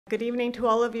Good evening to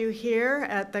all of you here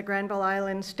at the Granville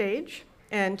Island stage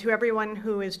and to everyone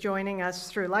who is joining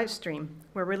us through live stream.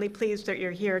 We're really pleased that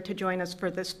you're here to join us for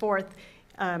this fourth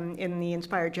in the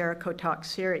Inspired Jericho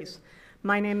Talks series.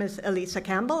 My name is Elisa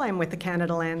Campbell. I'm with the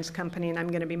Canada Lands Company, and I'm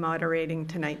going to be moderating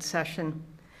tonight's session.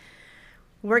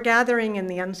 We're gathering in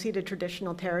the unceded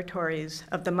traditional territories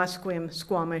of the Musqueam,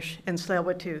 Squamish, and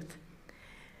Tsleil-Waututh.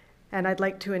 And I'd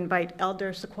like to invite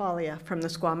Elder Sequoia from the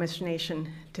Squamish Nation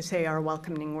to say our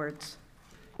welcoming words.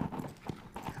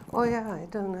 Oh yeah, I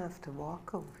don't have to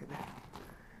walk over there.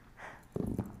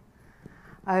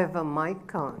 I have a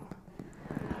mic on.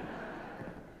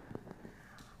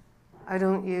 I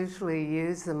don't usually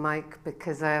use the mic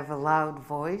because I have a loud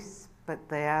voice, but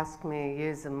they asked me to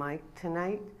use a mic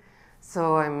tonight.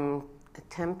 So I'm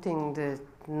attempting to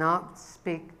not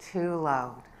speak too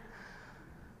loud.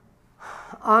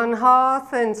 On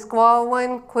Hoth and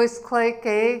Squalwyn, Quisclake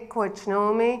A,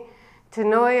 Quachnomi,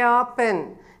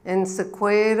 Tenoyapen, and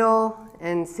Sequedo,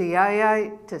 and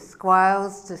Siayite, to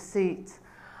Squiles, to Seats.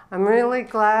 I'm really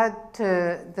glad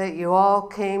that you all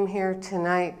came here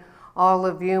tonight, all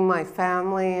of you, my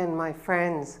family and my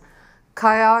friends.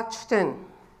 Kayachtan,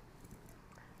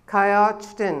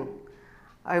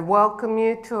 I welcome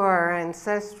you to our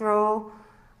ancestral,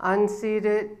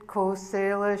 unceded Coast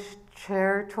Salish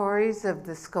territories of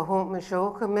the Squamish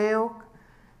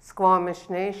Squamish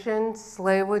Nation,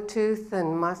 Tsleil-Waututh,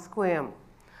 and Musqueam.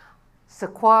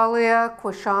 Sequoia,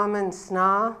 Quashaman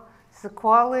Sna.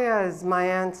 Sequoia is my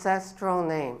ancestral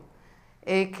name,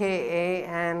 aka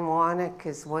Anwanik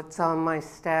is what's on my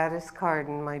status card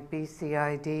and my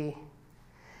BCID.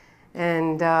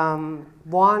 And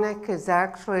Wanik is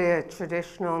actually a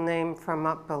traditional name from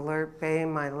up Alert Bay,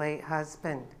 my late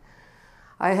husband.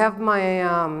 I have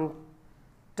my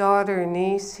daughter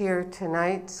niece here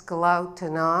tonight,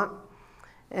 Skalautanat,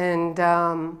 and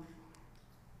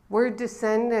we're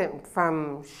descendant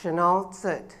from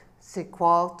Shinaltsut,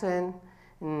 Sequalton,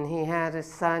 and he had a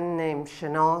son named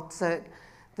Shinaltsut.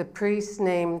 The priest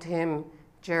named him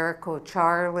Jericho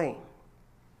Charlie.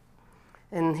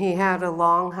 And he had a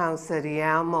longhouse at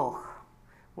Iamoch,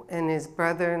 and his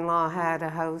brother-in-law had a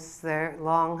house there,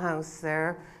 longhouse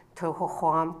there,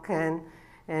 Tohoquamcan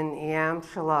and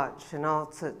Iamshalot,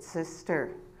 Shinaltsut's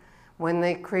sister. When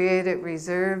they created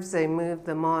reserves, they moved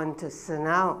them on to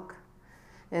Sinauk.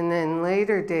 And in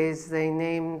later days, they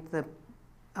named the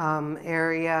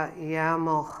area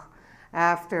Iamoch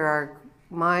after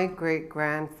my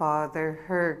great-grandfather,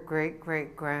 her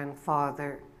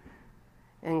great-great-grandfather,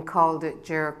 and called it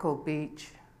Jericho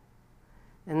Beach.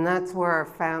 And that's where our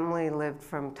family lived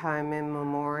from time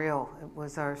immemorial. It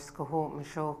was our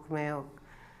Squamish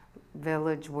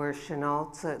village where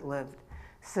Shinaltsut lived.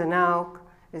 Sinauk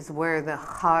is where the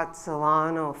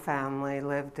Hatsilano family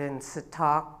lived, and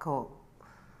Satako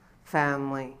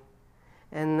family.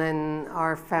 And then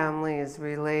our family is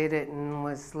related and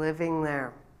was living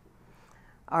there.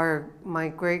 My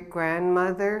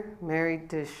great-grandmother married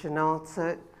to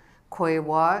Shinaltsut,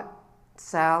 Kwewat,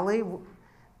 Sally.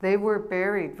 They were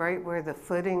buried right where the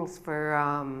footings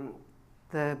for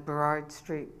the Burrard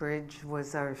Street Bridge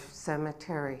was our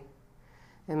cemetery.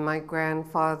 And my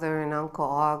grandfather and Uncle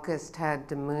August had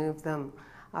to move them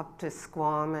up to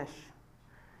Squamish.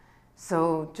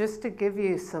 So just to give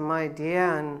you some idea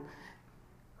on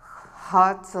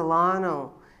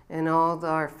Hatsilano, and all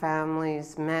our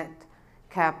families met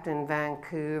Captain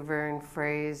Vancouver and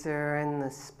Fraser and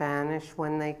the Spanish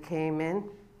when they came in.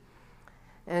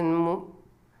 And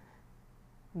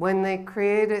when they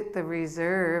created the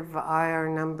reserve, IR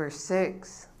number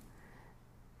 6,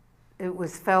 it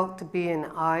was felt to be an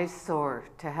eyesore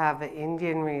to have an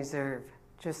Indian reserve,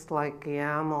 just like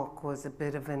Iamoch was a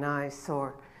bit of an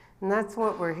eyesore. And that's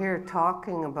what we're here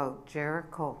talking about,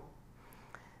 Jericho.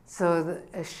 So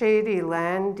a shady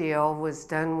land deal was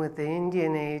done with the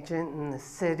Indian agent in the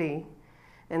city,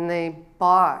 and they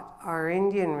bought our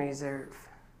Indian reserve,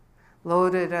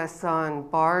 loaded us on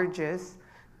barges,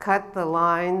 cut the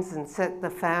lines, and set the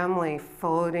family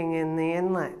floating in the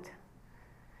inlet.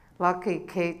 Lucky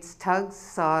Kate's tugs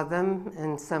saw them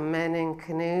and some men in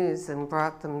canoes and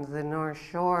brought them to the North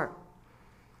Shore.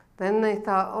 Then they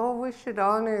thought, oh, we should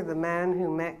honor the man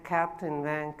who met Captain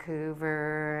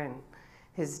Vancouver and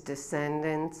his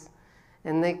descendants.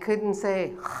 And they couldn't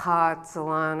say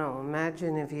Hatsilano.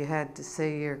 Imagine if you had to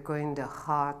say you're going to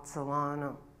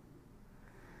Hatsilano.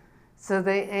 So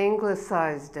they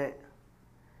anglicized it,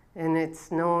 and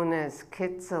it's known as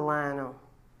Kitsilano.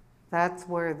 That's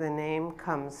where the name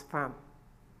comes from.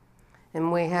 And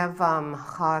we have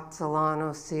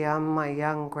Hatsilano Siam, my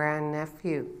young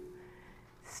grandnephew.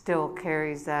 still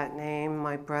carries that name.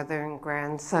 My brother and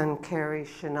grandson carry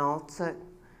Chenaltset.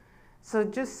 So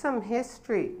just some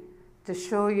history to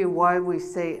show you why we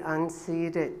say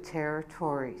unceded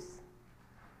territories.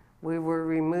 We were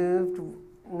removed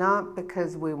not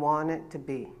because we want it to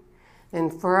be.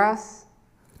 And for us,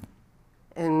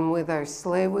 and with our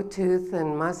Tsleil-Waututh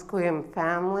and Musqueam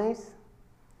families,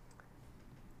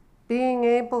 being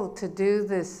able to do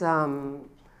this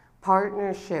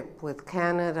partnership with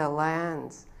Canada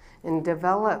Lands and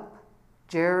develop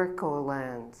Jericho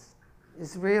Lands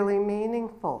is really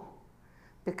meaningful,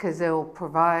 because it will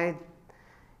provide,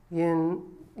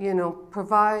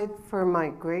 provide for my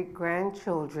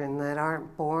great-grandchildren that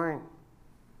aren't born.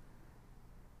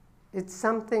 It's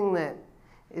something that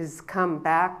is come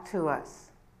back to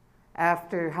us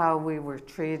after how we were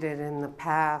treated in the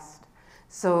past.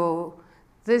 So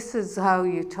this is how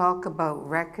you talk about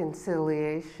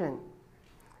reconciliation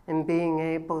and being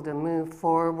able to move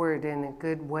forward in a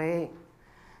good way.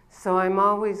 So I'm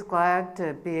always glad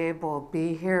to be able to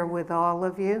be here with all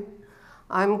of you.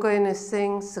 I'm going to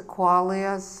sing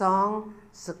Sequalia's song,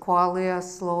 Sequalia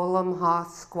Slolum Ha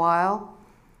Squile,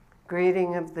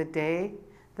 greeting of the day,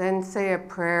 then say a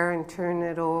prayer and turn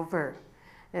it over.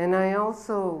 And I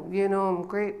also, I'm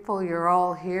grateful you're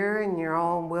all here and you're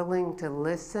all willing to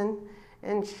listen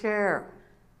and share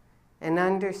and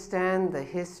understand the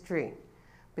history,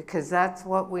 because that's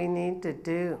what we need to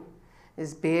do,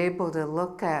 is be able to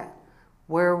look at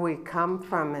where we come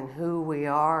from and who we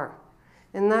are.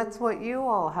 And that's what you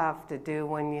all have to do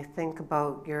when you think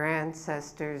about your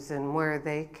ancestors and where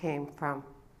they came from.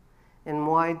 And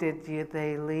why did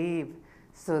they leave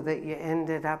so that you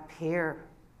ended up here?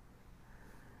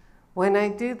 When I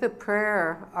do the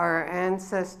prayer, our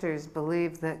ancestors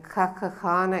believe that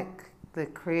Kakachanik, the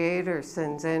Creator,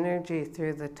 sends energy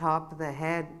through the top of the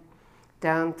head,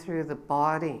 down through the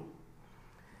body.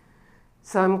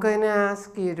 So I'm going to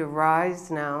ask you to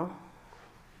rise now.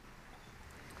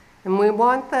 And we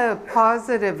want the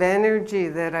positive energy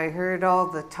that I heard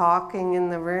all the talking in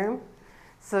the room.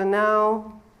 So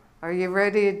now, are you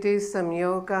ready to do some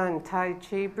yoga and Tai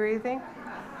Chi breathing?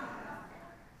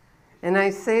 And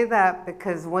I say that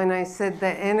because when I said the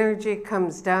energy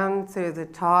comes down through the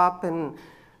top, and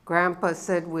Grandpa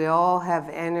said we all have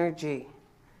energy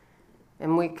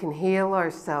and we can heal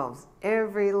ourselves.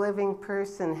 Every living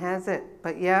person has it,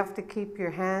 but you have to keep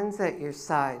your hands at your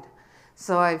side.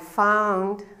 So I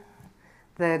found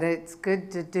that it's good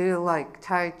to do like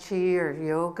Tai Chi or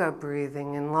yoga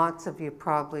breathing, and lots of you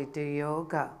probably do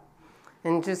yoga.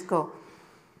 And just go,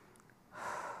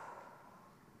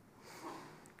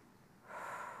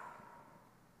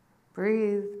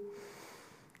 breathe.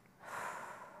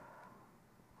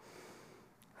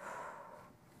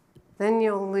 Then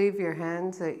you'll leave your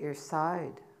hands at your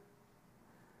side.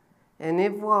 And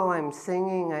if while I'm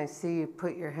singing I see you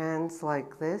put your hands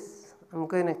like this, I'm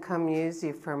going to come use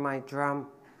you for my drum.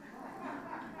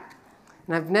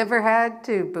 And I've never had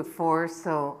to before,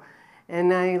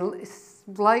 and I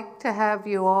like to have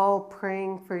you all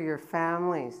praying for your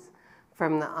families,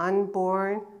 from the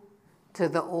unborn to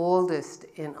the oldest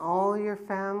in all your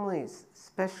families,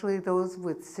 especially those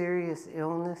with serious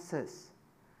illnesses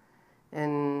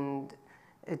and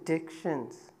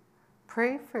addictions.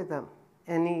 Pray for them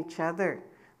and each other,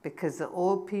 because the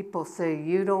old people say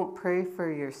you don't pray for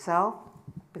yourself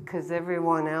because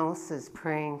everyone else is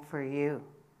praying for you.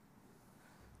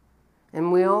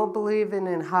 And we all believe in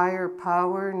a higher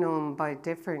power known by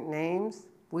different names.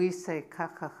 We say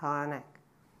Kakachanik.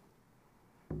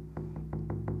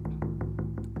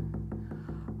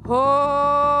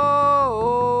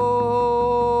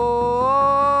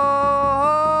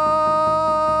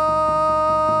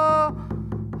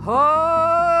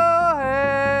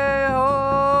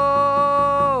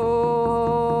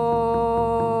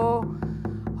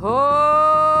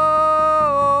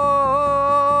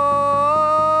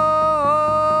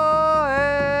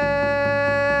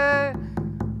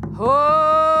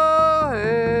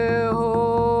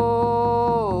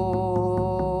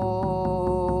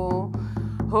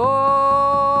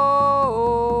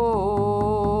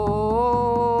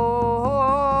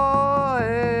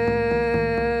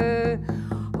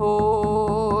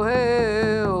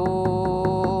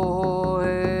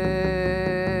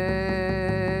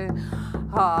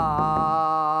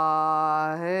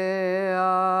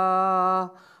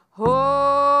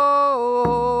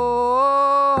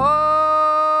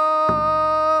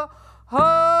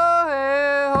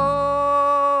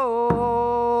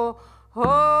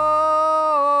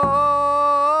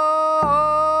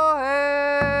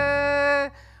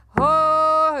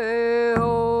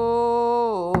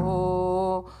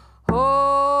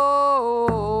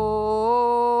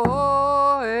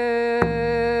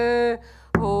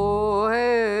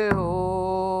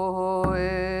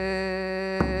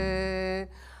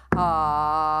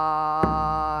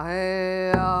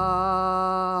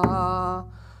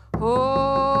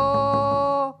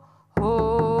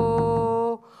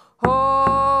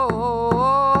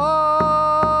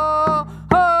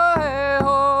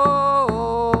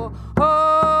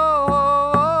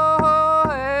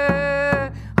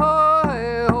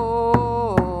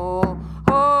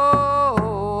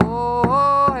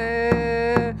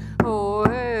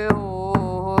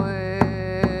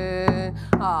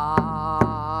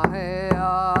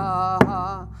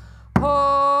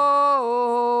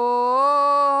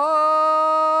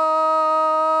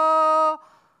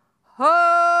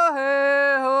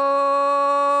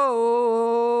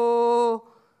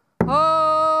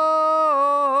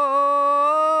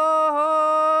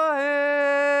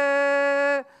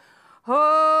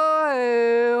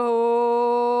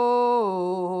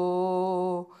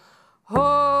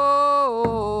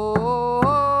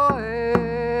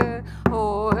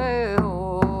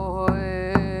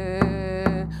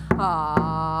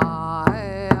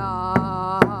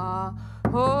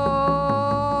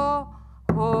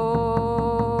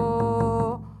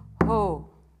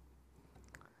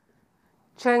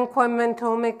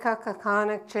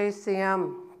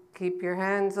 Keep your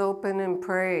hands open and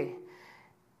pray.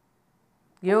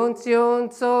 Yons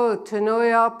so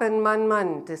tunoy and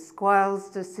man the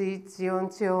squalls the seats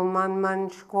yons man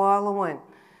squallowen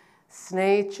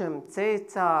snachum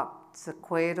tsetop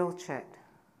sequadal chet.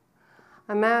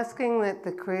 I'm asking that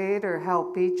the Creator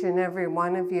help each and every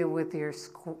one of you with your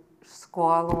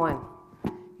squallowen,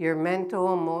 your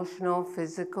mental, emotional,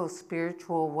 physical,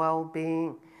 spiritual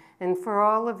well-being, and for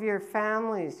all of your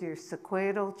families, your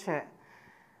sequadal chet.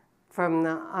 From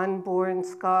the unborn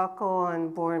skakal,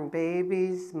 unborn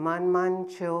babies, man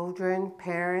children,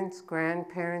 parents,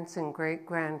 grandparents, and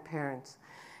great-grandparents.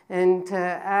 And to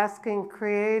asking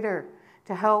Creator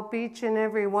to help each and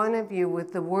every one of you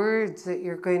with the words that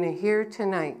you're going to hear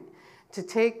tonight, to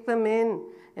take them in,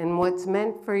 and what's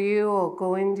meant for you will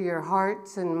go into your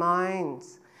hearts and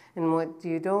minds, and what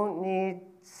you don't need,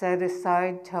 set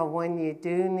aside till when you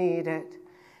do need it,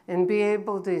 and be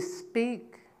able to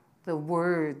speak the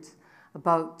words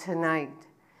about tonight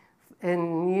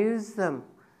and use them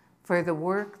for the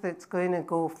work that's going to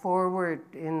go forward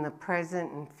in the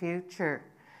present and future.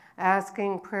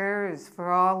 Asking prayers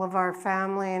for all of our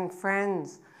family and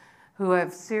friends who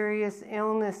have serious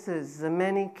illnesses, the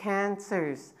many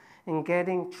cancers, and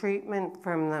getting treatment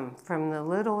from them, from the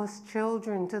littlest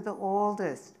children to the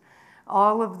oldest.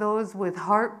 All of those with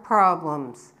heart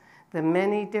problems, the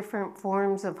many different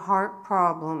forms of heart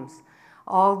problems,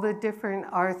 all the different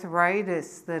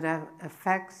arthritis that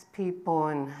affects people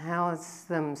and has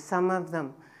them, some of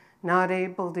them, not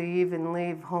able to even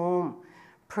leave home.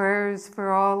 Prayers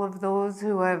for all of those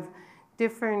who have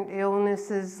different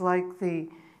illnesses like the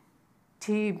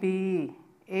TB,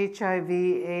 HIV,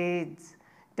 AIDS,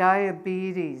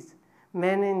 diabetes,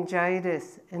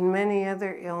 meningitis, and many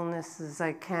other illnesses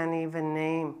I can't even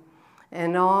name.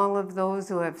 And all of those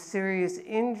who have serious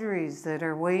injuries that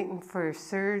are waiting for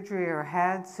surgery or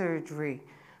had surgery.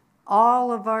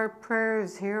 All of our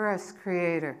prayers, hear us,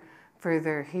 Creator, for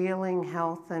their healing,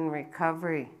 health, and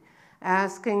recovery.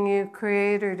 Asking you,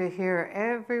 Creator, to hear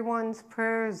everyone's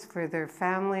prayers for their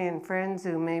family and friends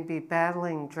who may be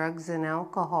battling drugs and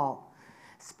alcohol,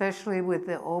 especially with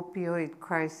the opioid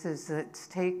crisis that's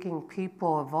taking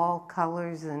people of all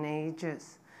colors and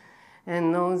ages,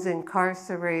 and those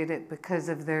incarcerated because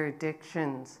of their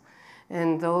addictions,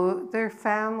 and their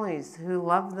families who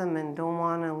love them and don't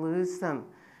want to lose them.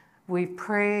 We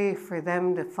pray for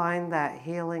them to find that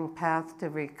healing path to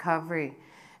recovery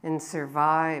and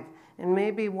survive. And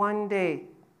maybe one day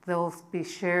they'll be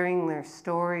sharing their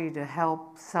story to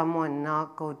help someone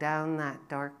not go down that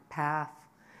dark path.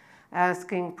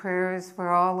 Asking prayers for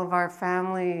all of our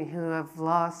family who have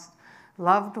lost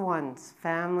loved ones,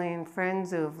 family and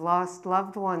friends who have lost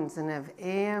loved ones and have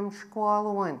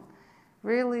squallowen,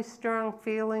 really strong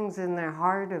feelings in their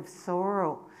heart of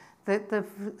sorrow, that the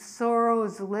sorrow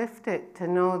is lifted to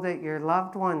know that your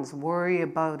loved ones worry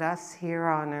about us here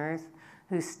on earth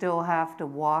who still have to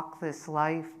walk this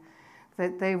life,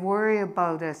 that they worry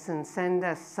about us and send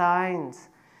us signs.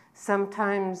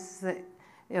 Sometimes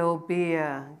it'll be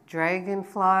a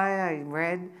dragonfly. I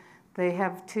read they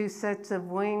have 2 sets of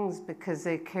wings because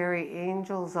they carry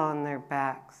angels on their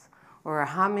backs, or a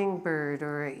hummingbird,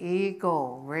 or an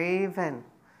eagle, raven,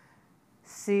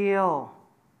 seal,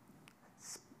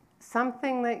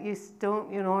 something that you don't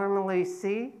normally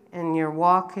see, and you're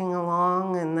walking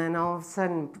along and then all of a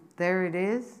sudden there it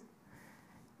is.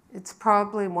 It's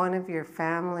probably one of your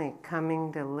family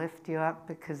coming to lift you up,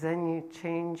 because then you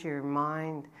change your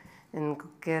mind and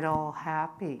get all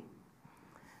happy.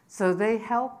 So they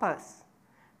help us.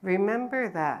 Remember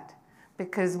that,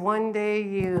 because one day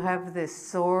you have this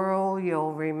sorrow,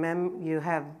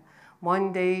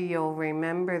 one day you'll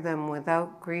remember them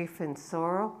without grief and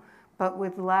sorrow, but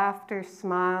with laughter,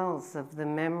 smiles of the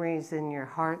memories in your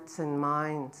hearts and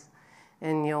minds.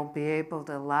 And you'll be able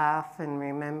to laugh and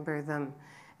remember them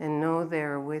and know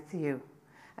they're with you.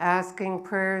 Asking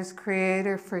prayers,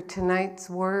 Creator, for tonight's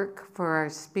work, for our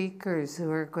speakers who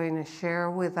are going to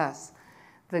share with us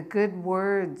the good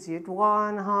words,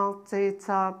 Yidwan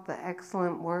Haltzeitzop, the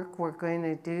excellent work we're going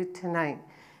to do tonight,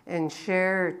 and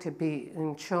share to be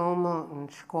in Chomo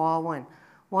and Squamish.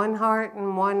 One heart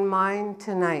and one mind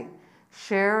tonight,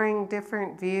 sharing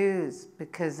different views,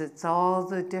 because it's all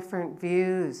the different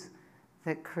views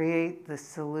that create the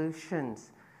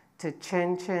solutions to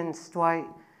Chen Chen Stwite,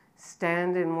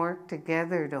 stand and work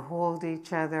together to hold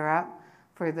each other up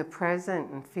for the present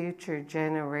and future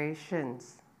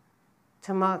generations.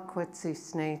 Tama Kwitsi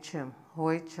Snachim,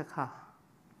 Hoichaka.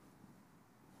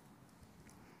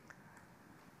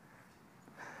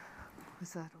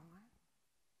 Was that all right?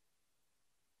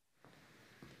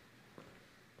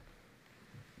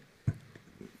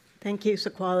 Thank you,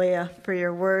 Sequoia, for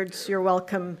your words, your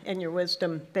welcome, and your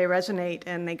wisdom. They resonate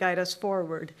and they guide us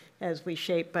forward as we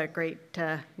shape a great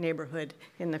neighborhood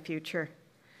in the future.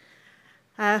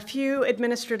 A few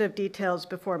administrative details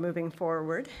before moving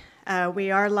forward. We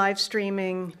are live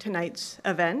streaming tonight's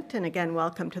event, and again,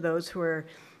 welcome to those who are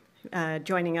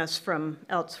joining us from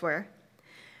elsewhere.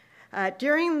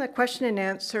 During the question and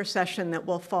answer session that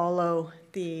will follow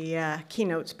the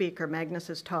keynote speaker,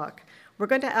 Magnus's talk, we're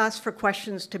going to ask for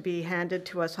questions to be handed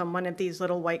to us on one of these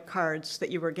little white cards that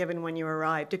you were given when you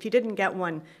arrived. If you didn't get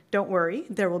one, don't worry.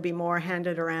 There will be more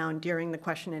handed around during the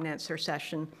question and answer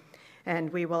session.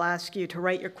 And we will ask you to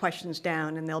write your questions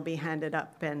down, and they'll be handed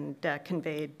up and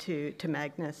conveyed to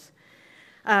Magnus.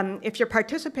 If you're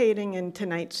participating in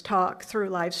tonight's talk through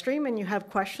live stream and you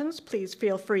have questions, please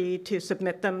feel free to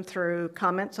submit them through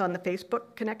comments on the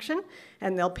Facebook connection,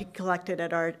 and they'll be collected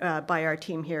at by our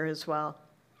team here as well.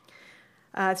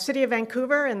 City of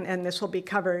Vancouver, and this will be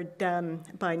covered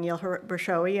by Neil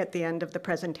Bershowy at the end of the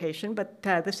presentation, but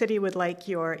the city would like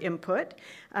your input.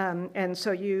 And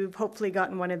so you've hopefully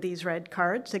gotten one of these red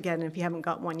cards. Again, if you haven't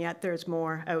got one yet, there's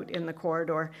more out in the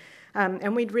corridor.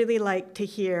 And we'd really like to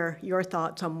hear your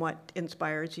thoughts on what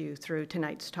inspires you through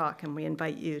tonight's talk, and we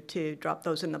invite you to drop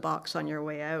those in the box on your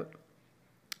way out.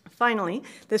 Finally,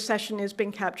 this session is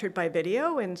being captured by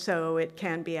video, and so it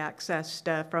can be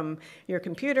accessed from your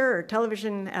computer or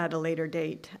television at a later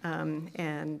date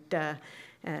and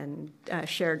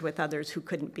shared with others who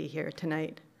couldn't be here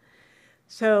tonight.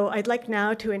 So I'd like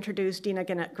now to introduce Dina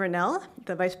Grinnell,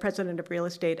 the Vice President of Real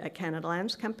Estate at Canada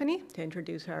Lands Company, to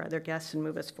introduce our other guests and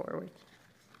move us forward.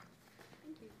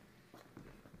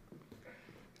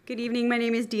 Good evening, my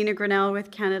name is Dina Grinnell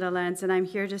with Canada Lands, and I'm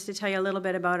here just to tell you a little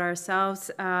bit about ourselves,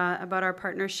 about our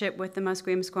partnership with the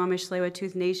Musqueam, Squamish,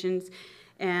 Tsleil-Waututh nations,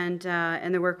 and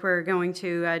the work we're going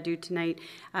to do tonight.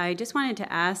 I just wanted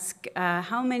to ask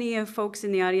how many of folks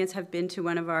in the audience have been to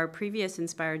one of our previous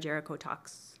Inspire Jericho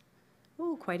Talks?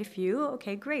 Oh, quite a few.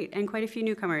 Okay, great. And quite a few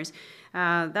newcomers.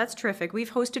 That's terrific. We've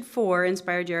hosted 4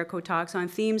 Inspire Jericho Talks on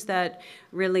themes that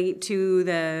relate to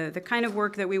the kind of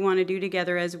work that we want to do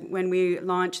together as when we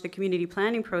launch the community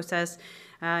planning process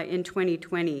in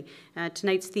 2020.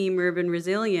 Tonight's theme, urban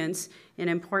resilience, an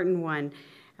important one.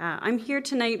 I'm here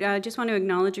tonight, just want to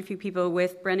acknowledge a few people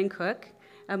with Brendan Cook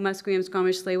of Musqueam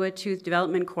Squamish Tsleil-Waututh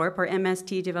Development Corp, or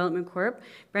MST Development Corp.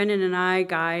 Brendan and I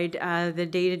guide the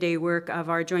day-to-day work of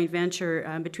our joint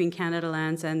venture between Canada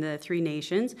Lands and the 3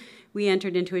 nations. We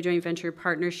entered into a joint venture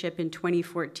partnership in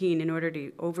 2014 in order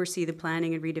to oversee the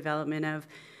planning and redevelopment of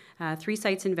 3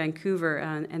 sites in Vancouver,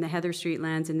 and the Heather Street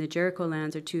lands and the Jericho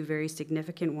Lands are 2 very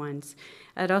significant ones.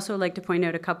 I'd also like to point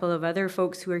out a couple of other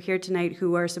folks who are here tonight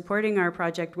who are supporting our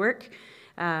project work.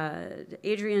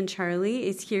 Adrian Charlie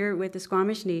is here with the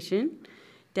Squamish Nation.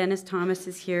 Dennis Thomas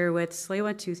is here with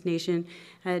Tsleil-Waututh Nation.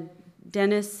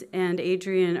 Dennis and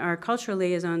Adrian are cultural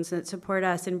liaisons that support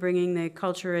us in bringing the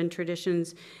culture and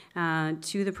traditions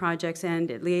to the projects and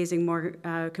liaising more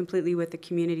completely with the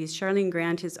communities. Charlene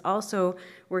Grant is also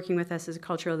working with us as a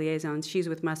cultural liaison. She's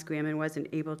with Musqueam and wasn't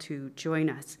able to join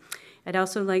us. I'd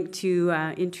also like to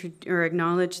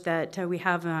acknowledge that we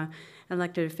have an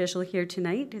elected official here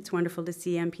tonight. It's wonderful to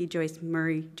see MP Joyce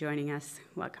Murray joining us.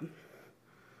 Welcome.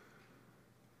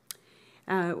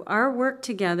 Our work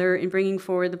together in bringing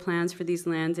forward the plans for these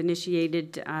lands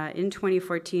initiated in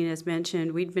 2014, as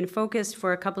mentioned. We'd been focused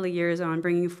for a couple of years on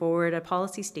bringing forward a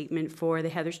policy statement for the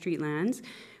Heather Street lands.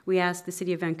 We asked the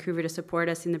City of Vancouver to support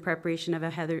us in the preparation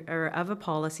of a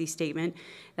policy statement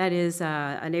that is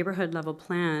a neighborhood level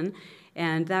plan,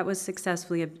 and that was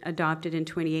successfully adopted in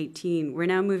 2018. We're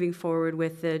now moving forward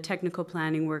with the technical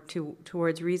planning work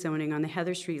towards rezoning on the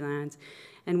Heather Street lands.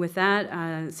 And with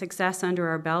that success under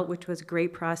our belt, which was a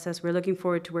great process, we're looking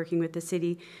forward to working with the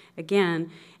city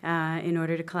again in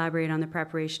order to collaborate on the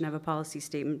preparation of a policy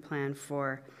statement plan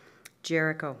for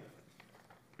Jericho.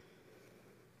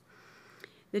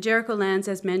 The Jericho Lands,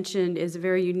 as mentioned, is a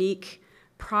very unique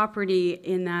property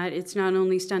in that it's not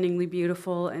only stunningly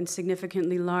beautiful and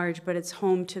significantly large, but it's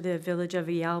home to the village of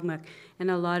Ialmuk, and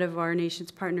a lot of our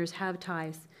nation's partners have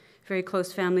ties, very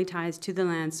close family ties to the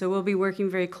land. So we'll be working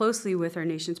very closely with our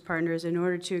nation's partners in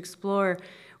order to explore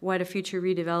what a future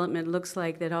redevelopment looks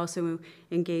like that also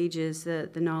engages the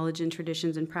knowledge and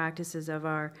traditions and practices of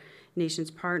our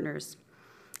nation's partners.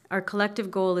 Our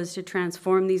collective goal is to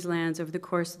transform these lands over the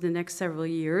course of the next several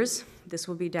years. This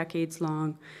will be decades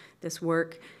long, this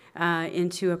work,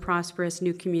 into a prosperous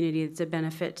new community that's a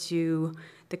benefit to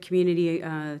the community,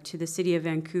 to the City of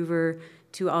Vancouver,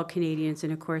 to all Canadians,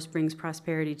 and of course brings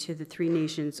prosperity to the three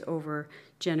nations over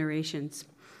generations.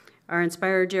 Our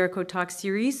Inspire Jericho Talks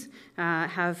series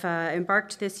have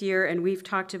embarked this year, and we've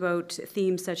talked about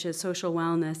themes such as social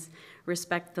wellness,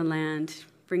 respect the land,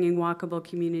 bringing walkable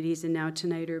communities, and now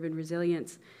tonight urban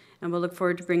resilience. And we'll look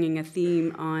forward to bringing a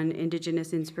theme on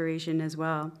Indigenous inspiration as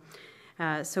well.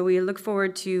 So we look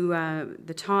forward to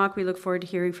the talk. We look forward to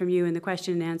hearing from you in the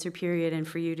question and answer period, and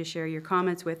for you to share your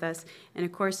comments with us, and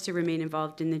of course to remain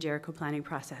involved in the Jericho planning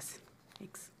process.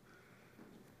 Thanks.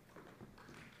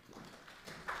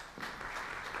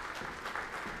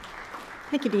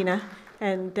 Thank you, Dina.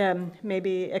 And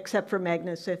maybe, except for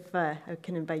Magnus, if I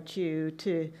can invite you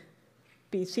to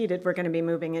be seated, we're going to be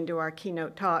moving into our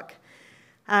keynote talk.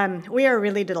 We are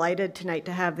really delighted tonight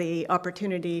to have the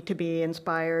opportunity to be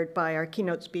inspired by our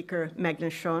keynote speaker,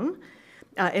 Magnus Schön,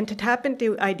 and to tap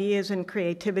into ideas and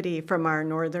creativity from our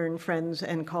northern friends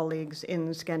and colleagues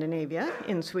in Scandinavia,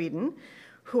 in Sweden,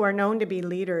 who are known to be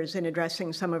leaders in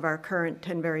addressing some of our current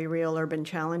and very real urban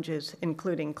challenges,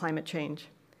 including climate change.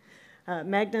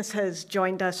 Magnus has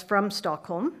joined us from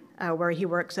Stockholm, where he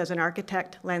works as an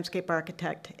architect, landscape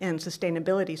architect, and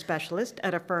sustainability specialist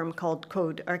at a firm called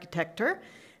Kod Arkitekter.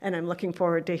 And I'm looking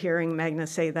forward to hearing Magnus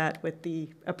say that with the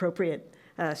appropriate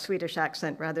Swedish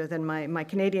accent rather than my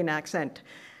Canadian accent.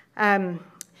 And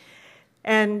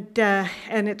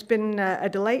it's been a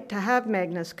delight to have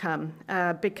Magnus come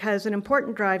because an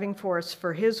important driving force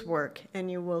for his work,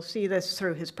 and you will see this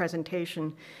through his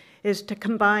presentation, is to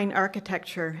combine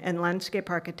architecture and landscape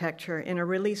architecture in a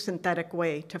really synthetic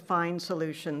way to find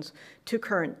solutions to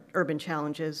current urban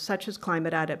challenges, such as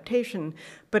climate adaptation,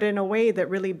 but in a way that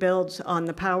really builds on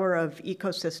the power of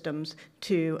ecosystems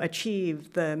to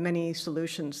achieve the many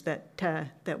solutions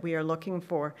that we are looking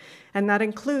for. And that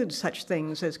includes such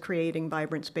things as creating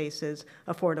vibrant spaces,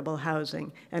 affordable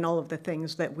housing, and all of the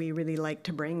things that we really like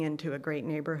to bring into a great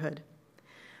neighborhood.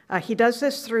 He does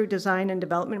this through design and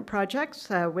development projects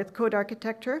with Kod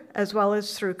Arkitekter, as well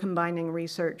as through combining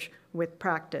research with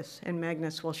practice, and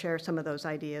Magnus will share some of those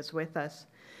ideas with us.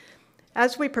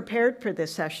 As we prepared for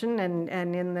this session,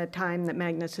 and in the time that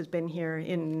Magnus has been here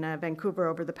in Vancouver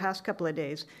over the past couple of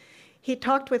days, he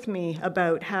talked with me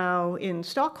about how in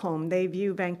Stockholm they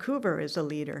view Vancouver as a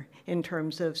leader in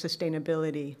terms of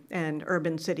sustainability and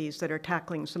urban cities that are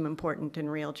tackling some important and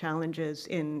real challenges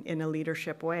in a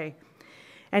leadership way.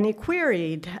 And he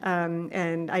queried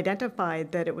and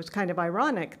identified that it was kind of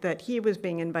ironic that he was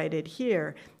being invited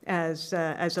here as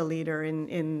a leader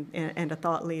and a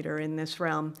thought leader in this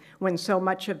realm, when so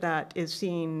much of that is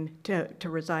seen to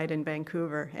reside in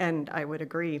Vancouver, and I would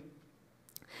agree.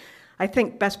 I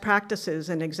think best practices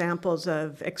and examples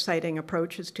of exciting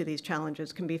approaches to these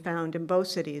challenges can be found in both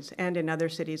cities and in other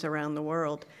cities around the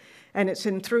world. And it's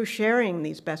through sharing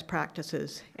these best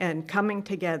practices and coming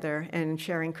together and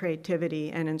sharing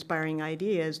creativity and inspiring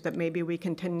ideas that maybe we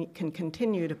can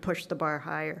continue to push the bar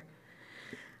higher.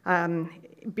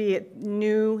 Be it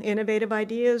new, innovative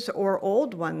ideas or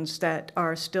old ones that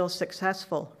are still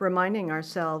successful, reminding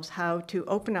ourselves how to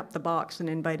open up the box and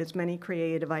invite as many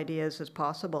creative ideas as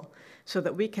possible so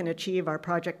that we can achieve our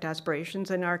project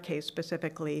aspirations, in our case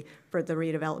specifically for the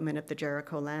redevelopment of the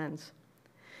Jericho Lands.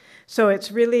 So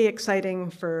it's really exciting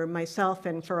for myself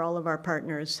and for all of our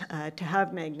partners to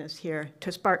have Magnus here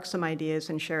to spark some ideas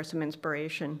and share some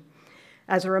inspiration.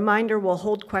 As a reminder, we'll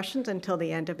hold questions until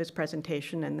the end of his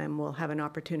presentation, and then we'll have an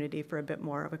opportunity for a bit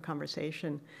more of a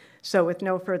conversation. So with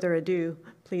no further ado,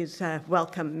 please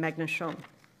welcome Magnus Schön.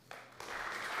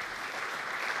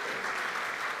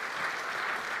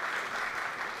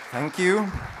 Thank you,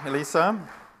 Elisa.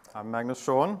 I'm Magnus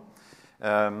Schön.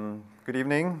 Good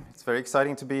evening. It's very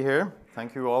exciting to be here.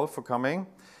 Thank you all for coming.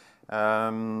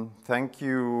 Thank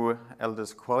you, Elder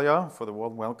Sequoia, for the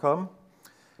warm welcome.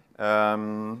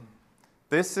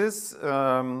 This is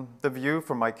the view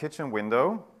from my kitchen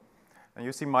window. And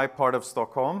you see my part of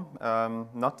Stockholm,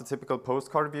 not the typical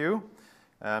postcard view.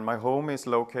 And my home is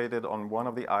located on one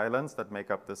of the islands that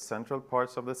make up the central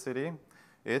parts of the city.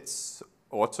 It's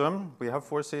autumn. We have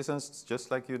 4 seasons,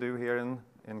 just like you do here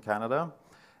in Canada.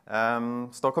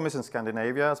 Stockholm is in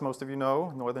Scandinavia, as most of you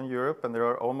know, Northern Europe, and there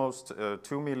are almost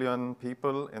 2 million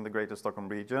people in the greater Stockholm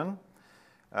region.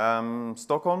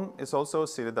 Stockholm is also a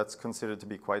city that's considered to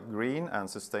be quite green and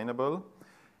sustainable.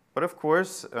 But of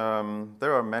course,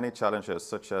 there are many challenges,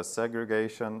 such as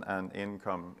segregation and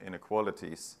income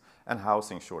inequalities and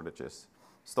housing shortages.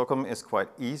 Stockholm is quite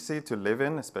easy to live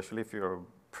in, especially if you're a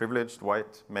privileged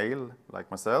white male like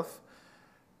myself.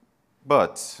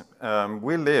 But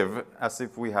we live as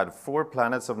if we had 4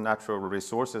 planets of natural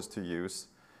resources to use,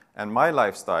 and my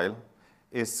lifestyle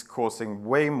is causing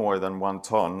way more than 1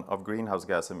 ton of greenhouse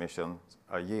gas emissions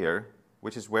a year,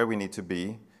 which is where we need to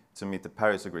be to meet the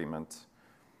Paris Agreement.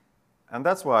 And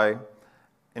that's why,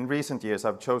 in recent years,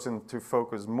 I've chosen to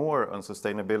focus more on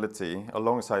sustainability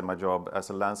alongside my job as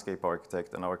a landscape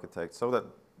architect and architect, so that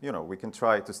we can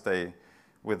try to stay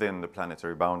within the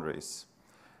planetary boundaries.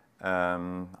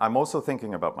 I'm also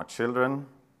thinking about my children,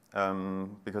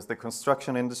 because the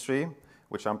construction industry,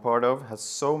 which I'm part of, has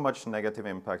so much negative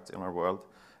impact in our world,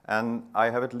 and I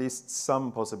have at least some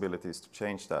possibilities to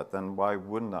change that. Then why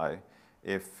wouldn't I,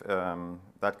 if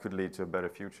that could lead to a better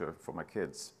future for my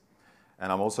kids?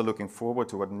 And I'm also looking forward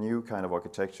to what new kind of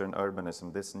architecture and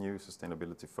urbanism this new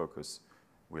sustainability focus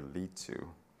will lead to.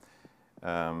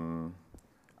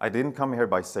 I didn't come here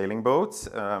by sailing boats.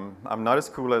 I'm not as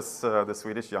cool as the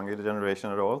Swedish younger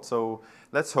generation at all. So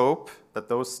let's hope that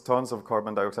those tons of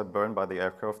carbon dioxide burned by the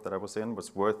aircraft that I was in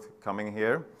was worth coming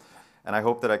here. And I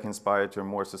hope that I can inspire to a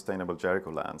more sustainable Jericho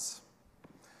Lands.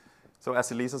 So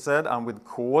as Elisa said, I'm with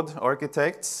Kod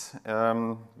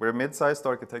Arkitekter. We're a mid-sized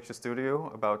architecture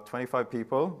studio, about 25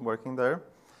 people working there.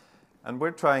 And we're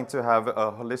trying to have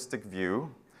a holistic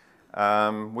view,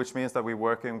 which means that we're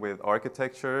working with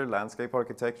architecture, landscape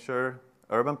architecture,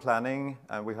 urban planning,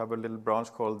 and we have a little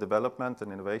branch called development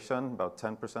and innovation. About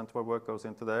 10% of our work goes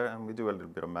into there, and we do a little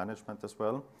bit of management as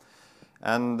well.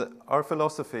 And our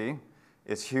philosophy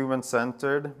is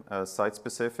human-centered,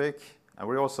 site-specific, and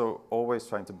we're also always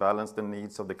trying to balance the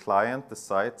needs of the client, the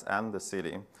site, and the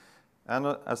city.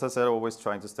 And as I said, always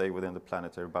trying to stay within the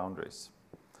planetary boundaries.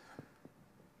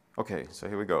 Okay, so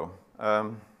here we go.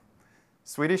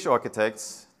 Swedish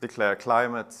architects declare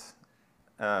climate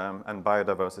and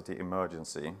biodiversity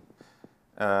emergency.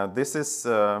 This is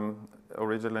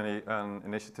originally an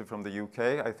initiative from the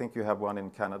UK. I think you have one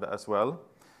in Canada as well.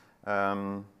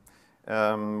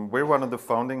 We're one of the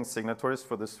founding signatories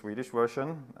for the Swedish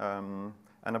version,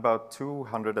 and about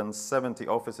 270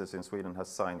 offices in Sweden has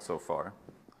signed so far.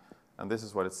 And this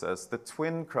is what it says: the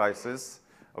twin crisis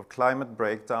of climate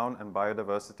breakdown and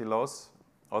biodiversity loss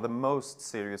are the most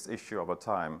serious issue of our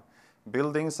time.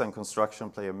 Buildings and construction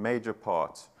play a major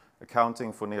part,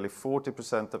 accounting for nearly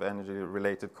 40% of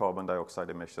energy-related carbon dioxide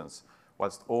emissions,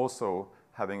 whilst also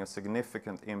having a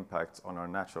significant impact on our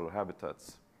natural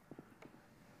habitats.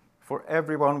 For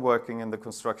everyone working in the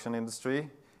construction industry,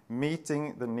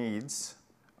 meeting the needs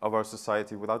of our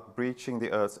society without breaching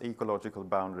the Earth's ecological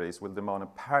boundaries will demand a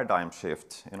paradigm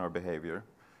shift in our behavior.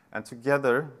 And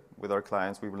together with our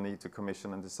clients, we will need to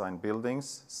commission and design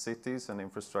buildings, cities, and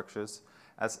infrastructures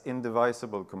as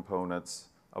indivisible components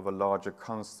of a larger,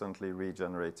 constantly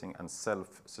regenerating and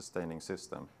self-sustaining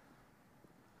system.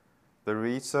 The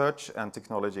research and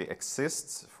technology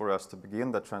exists for us to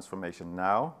begin that transformation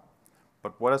now,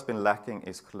 but what has been lacking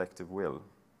is collective will.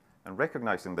 And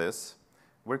recognizing this,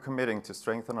 we're committing to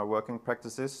strengthen our working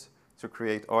practices to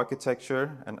create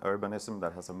architecture and urbanism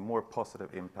that has a more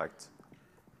positive impact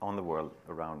on the world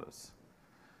around us.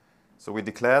 So we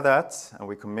declare that, and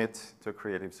we commit to a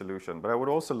creative solution. But I would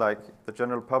also like the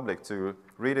general public to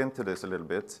read into this a little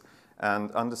bit and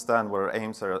understand what our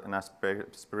aims are and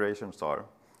aspirations are.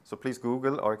 So please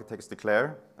Google Architects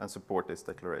Declare and support this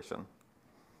declaration.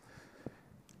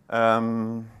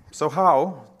 So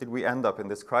how did we end up in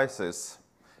this crisis?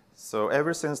 So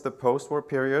ever since the post-war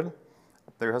period,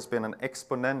 there has been an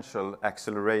exponential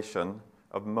acceleration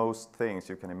of most things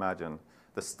you can imagine.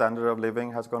 The standard of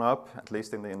living has gone up, at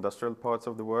least in the industrial parts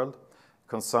of the world.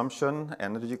 Consumption,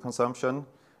 energy consumption,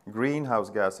 greenhouse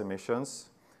gas emissions,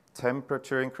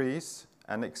 temperature increase,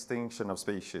 and extinction of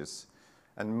species.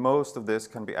 And most of this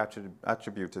can be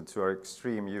attributed to our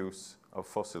extreme use of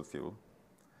fossil fuel.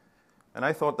 And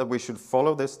I thought that we should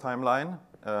follow this timeline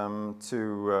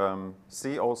to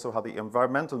see also how the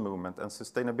environmental movement and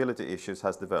sustainability issues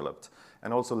has developed,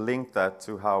 and also link that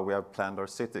to how we have planned our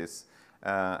cities,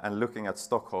 and looking at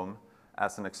Stockholm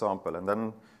as an example, and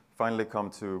then finally come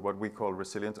to what we call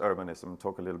resilient urbanism, and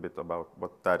talk a little bit about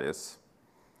what that is.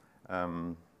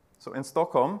 So in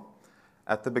Stockholm,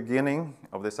 at the beginning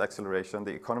of this acceleration,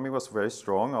 the economy was very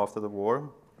strong after the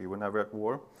war. We were never at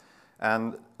war.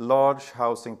 And large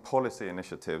housing policy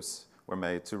initiatives were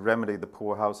made to remedy the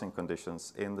poor housing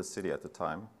conditions in the city at the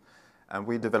time. And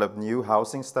we developed new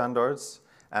housing standards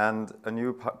and a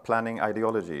new planning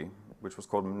ideology, which was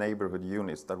called neighbourhood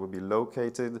units, that would be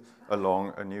located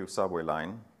along a new subway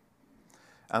line.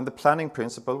 And the planning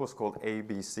principle was called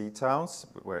ABC towns,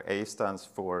 where A stands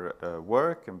for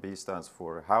work, and B stands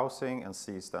for housing, and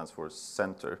C stands for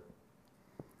center,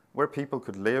 where people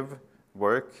could live,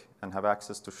 work, and have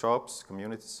access to shops,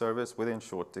 community service within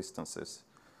short distances.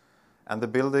 And the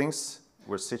buildings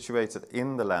were situated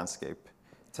in the landscape,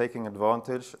 taking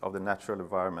advantage of the natural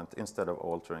environment instead of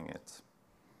altering it.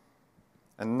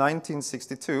 And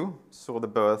 1962 saw the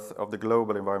birth of the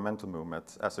global environmental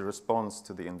movement as a response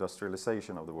to the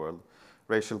industrialization of the world.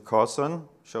 Rachel Carson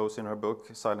shows in her book,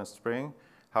 Silent Spring,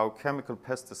 how chemical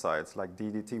pesticides like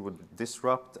DDT would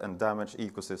disrupt and damage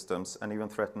ecosystems and even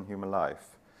threaten human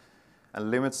life. And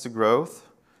Limits to Growth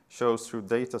shows through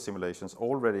data simulations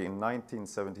already in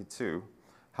 1972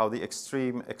 how the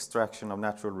extreme extraction of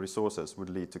natural resources would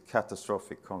lead to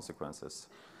catastrophic consequences.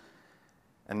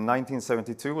 And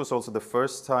 1972 was also the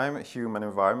first time human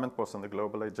environment was on the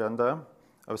global agenda,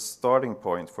 a starting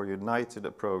point for a united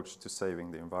approach to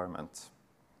saving the environment.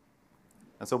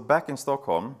 And so back in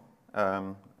Stockholm,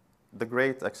 the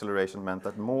great acceleration meant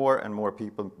that more and more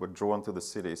people were drawn to the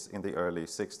cities in the early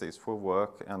 60s for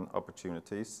work and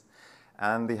opportunities.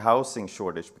 And the housing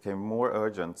shortage became more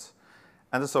urgent,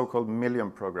 and the so-called Million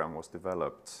Program was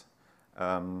developed.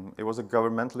 It was a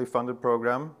governmentally funded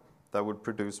program that would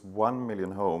produce 1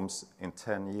 million homes in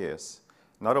 10 years,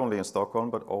 not only in Stockholm,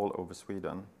 but all over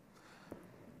Sweden.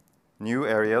 New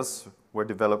areas were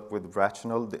developed with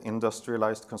rational,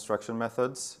 industrialized construction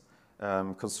methods.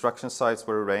 Construction sites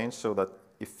were arranged so that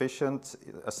efficient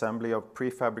assembly of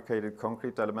prefabricated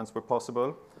concrete elements were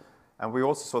possible. And we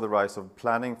also saw the rise of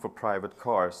planning for private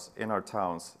cars in our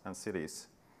towns and cities.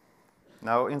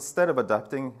 Now, instead of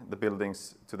adapting the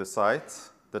buildings to the site,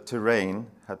 the terrain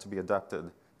had to be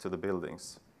adapted to the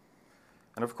buildings.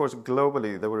 And of course,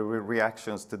 globally, there were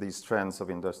reactions to these trends of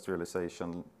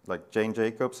industrialization. Like Jane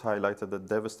Jacobs highlighted the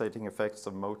devastating effects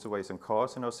of motorways and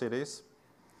cars in our cities.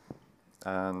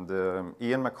 And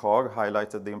Ian McHarg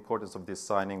highlighted the importance of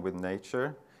designing with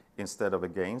nature instead of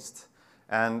against.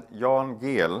 And Jan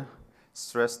Gehl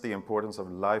stressed the importance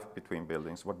of life between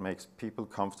buildings, what makes people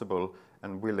comfortable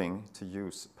and willing to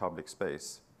use public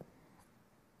space.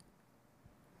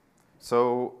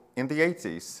 So in the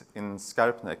 80s, in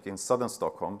Skarpnäck, in southern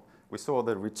Stockholm, we saw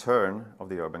the return of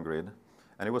the urban grid.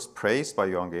 And it was praised by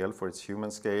Jan Gehl for its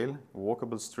human scale,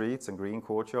 walkable streets and green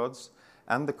courtyards,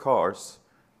 and the cars,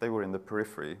 they were in the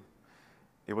periphery.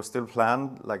 It was still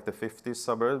planned like the 50s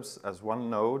suburbs as one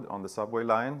node on the subway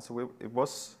line, so it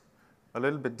was a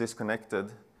little bit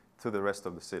disconnected to the rest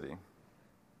of the city.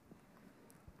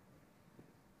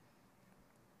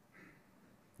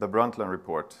 The Brundtland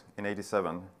Report in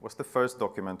 '87 was the first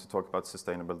document to talk about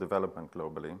sustainable development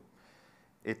globally.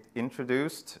 It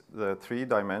introduced the 3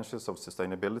 dimensions of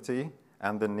sustainability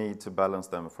and the need to balance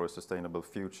them for a sustainable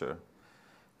future.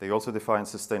 They also defined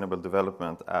sustainable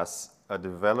development as a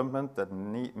development that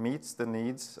meets the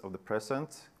needs of the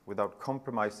present without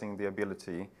compromising the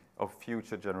ability of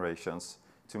future generations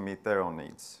to meet their own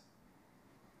needs.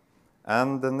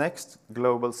 And the next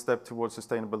global step towards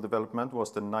sustainable development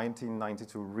was the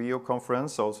 1992 Rio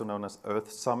Conference, also known as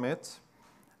Earth Summit.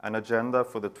 An agenda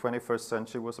for the 21st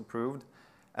century was approved,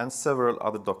 and several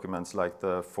other documents like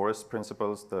the Forest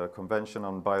Principles, the Convention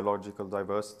on Biological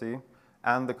Diversity,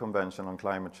 and the Convention on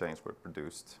Climate Change were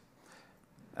produced.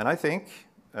 And I think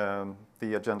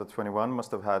the Agenda 21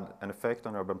 must have had an effect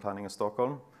on urban planning in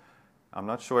Stockholm. I'm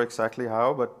not sure exactly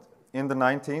how, but in the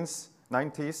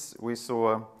 90s we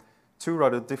saw 2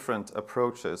 rather different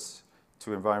approaches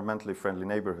to environmentally friendly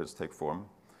neighborhoods take form.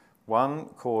 One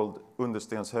called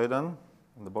Understenshöjden,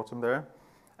 in the bottom there,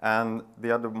 and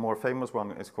the other more famous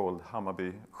one is called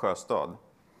Hammarby Sjöstad.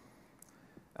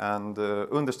 And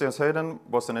Understenshöjden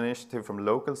was an initiative from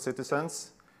local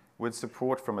citizens with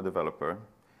support from a developer.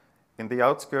 In the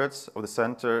outskirts of the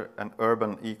center, an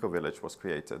urban eco-village was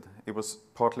created. It was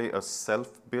partly a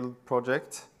self-build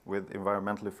project with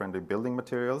environmentally friendly building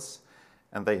materials,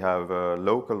 and they have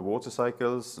local water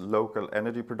cycles, local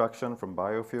energy production from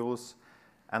biofuels,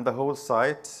 and the whole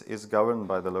site is governed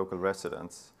by the local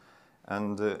residents.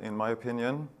 And in my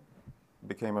opinion,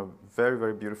 became a very,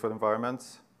 very beautiful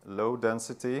environment, low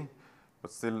density,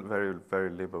 but still very,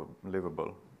 very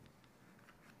livable.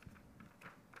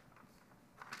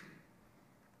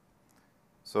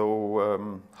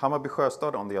 So Hammarby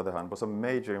Sjöstad, on the other hand, was a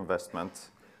major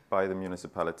investment by the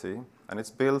municipality, and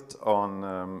it's built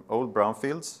on old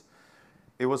brownfields.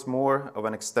 It was more of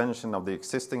an extension of the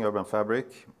existing urban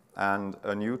fabric, and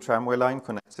a new tramway line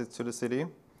connects it to the city.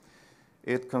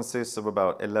 It consists of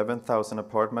about 11,000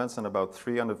 apartments and about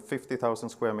 350,000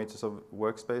 square meters of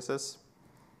workspaces.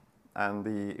 And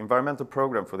the environmental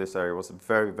program for this area was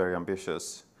very, very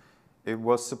ambitious. It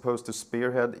was supposed to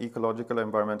spearhead ecological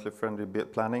and environmentally friendly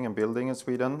planning and building in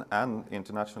Sweden and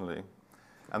internationally.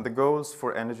 And the goals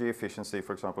for energy efficiency,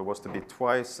 for example, was to be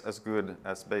twice as good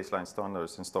as baseline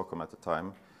standards in Stockholm at the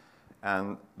time.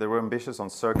 And they were ambitious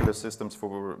on circular systems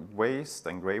for waste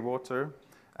and grey water.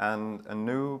 And a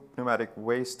new pneumatic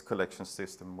waste collection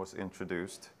system was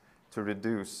introduced to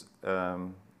reduce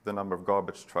the number of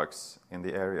garbage trucks in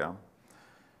the area.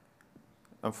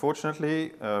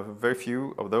 Unfortunately, very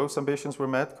few of those ambitions were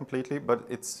met completely, but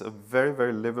it's very,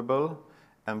 very livable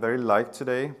and very liked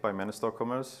today by many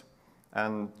Stockholmers.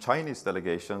 And Chinese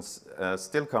delegations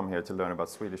still come here to learn about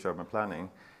Swedish urban planning.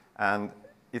 And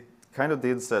it kind of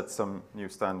did set some new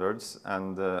standards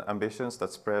and ambitions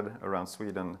that spread around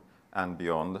Sweden and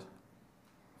beyond.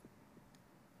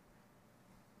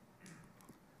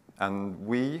 And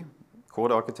we,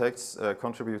 Kod Arkitekter,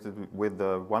 contributed with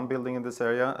one building in this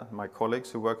area. My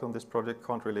colleagues who worked on this project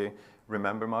can't really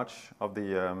remember much of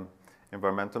the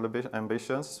environmental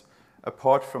ambitions,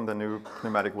 apart from the new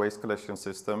pneumatic waste collection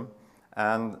system,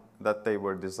 and that they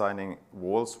were designing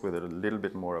walls with a little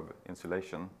bit more of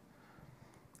insulation.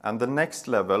 And the next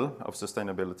level of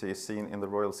sustainability is seen in the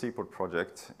Royal Seaport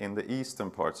project in the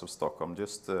eastern parts of Stockholm,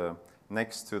 just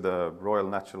next to the Royal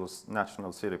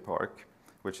National City Park,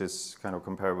 which is kind of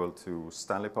comparable to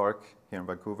Stanley Park here in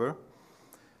Vancouver.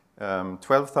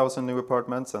 12,000 new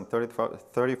apartments and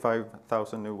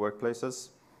 35,000 new workplaces,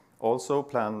 also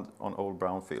planned on old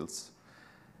brownfields.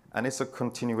 And it's a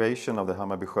continuation of the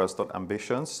Hammarby Sjöstad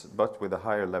ambitions, but with a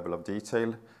higher level of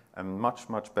detail and much,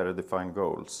 much better defined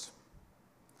goals.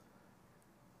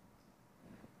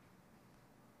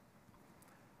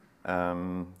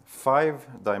 Five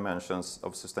dimensions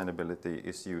of sustainability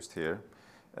is used here.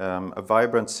 A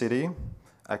vibrant city,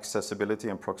 accessibility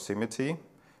and proximity,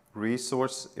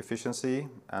 resource efficiency,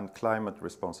 and climate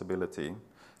responsibility.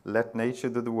 Let nature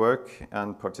do the work,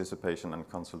 and participation and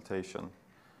consultation.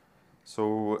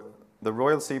 So the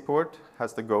Royal Seaport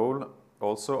has the goal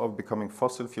also of becoming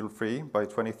fossil fuel free by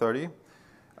 2030,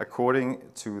 according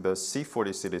to the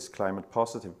C40 Cities Climate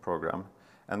Positive program.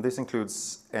 And this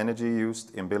includes energy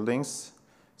used in buildings,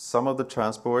 some of the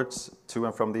transports to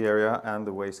and from the area, and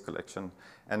the waste collection.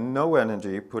 And no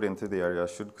energy put into the area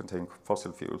should contain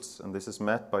fossil fuels. And this is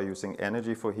met by using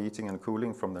energy for heating and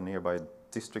cooling from the nearby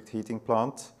district heating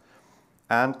plant,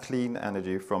 and clean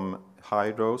energy from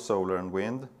hydro, solar, and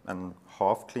wind, and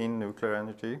half-clean nuclear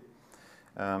energy.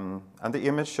 And the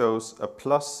image shows a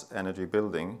plus energy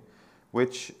building,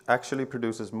 which actually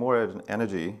produces more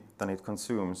energy than it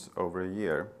consumes over a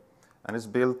year. And is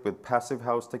built with passive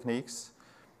house techniques.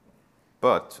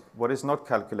 But what is not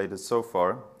calculated so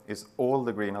far is all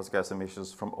the greenhouse gas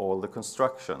emissions from all the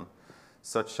construction,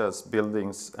 such as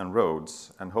buildings and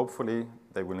roads. And hopefully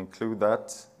they will include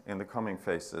that in the coming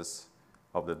phases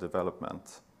of the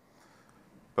development.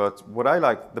 But what I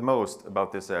like the most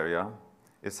about this area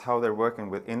is how they're working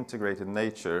with integrated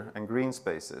nature and green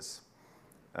spaces.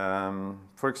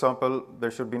 For example,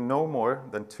 there should be no more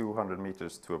than 200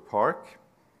 meters to a park.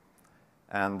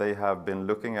 And they have been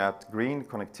looking at green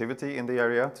connectivity in the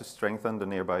area to strengthen the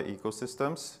nearby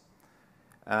ecosystems.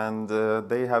 And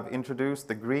they have introduced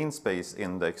the Green Space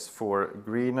Index for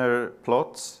greener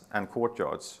plots and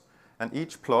courtyards. And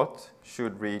each plot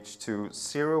should reach to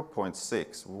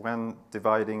 0.6 when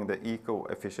dividing the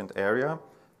eco-efficient area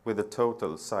with the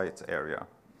total site area.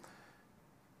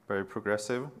 Very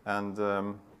progressive, and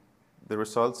the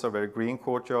results are very green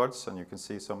courtyards, and you can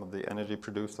see some of the energy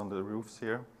produced on the roofs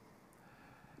here.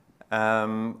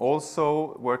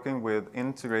 Also working with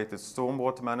integrated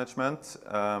stormwater management,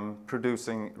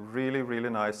 producing really, really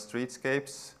nice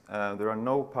streetscapes. There are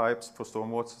no pipes for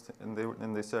stormwater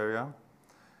in this area.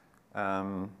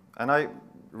 And I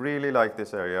really like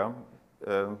this area.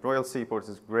 Royal Seaport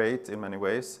is great in many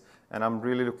ways, and I'm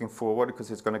really looking forward because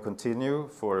it's going to continue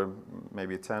for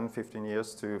maybe 10, 15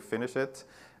 years to finish it.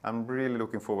 I'm really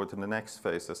looking forward to the next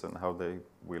phases and how they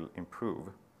will improve.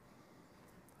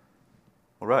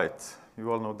 All right,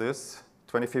 you all know this.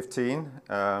 2015,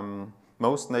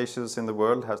 most nations in the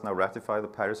world has now ratified the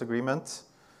Paris Agreement.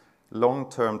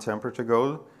 Long-term temperature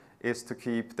goal is to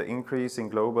keep the increase in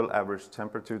global average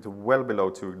temperature to well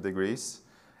below 2 degrees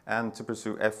and to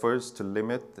pursue efforts to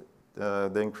limit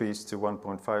the increase to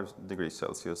 1.5 degrees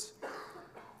Celsius,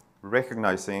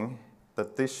 recognizing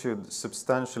that this should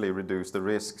substantially reduce the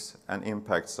risks and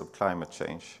impacts of climate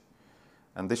change.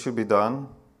 And this should be done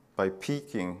by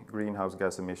peaking greenhouse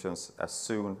gas emissions as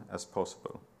soon as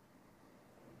possible.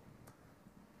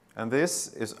 And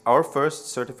this is our first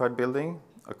certified building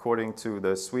according to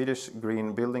the Swedish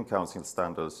Green Building Council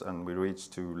standards, and we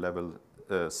reached to level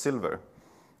silver.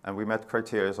 And we met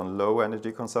criteria on low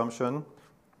energy consumption,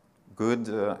 good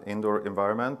indoor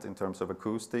environment in terms of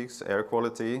acoustics, air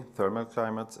quality, thermal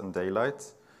climate, and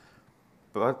daylight.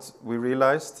 But we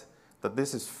realized that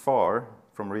this is far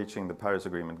from reaching the Paris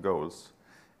Agreement goals.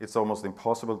 It's almost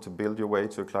impossible to build your way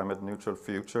to a climate-neutral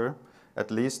future,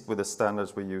 at least with the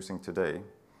standards we're using today.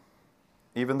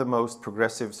 Even the most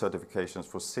progressive certifications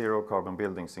for zero-carbon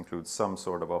buildings include some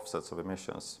sort of offsets of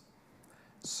emissions.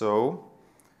 So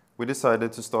we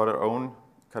decided to start our own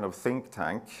kind of think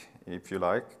tank, if you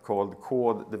like, called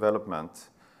Kod Development,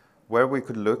 where we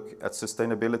could look at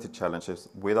sustainability challenges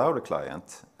without a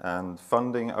client and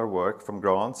funding our work from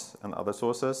grants and other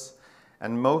sources,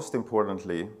 and most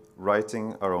importantly,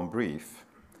 writing our own brief.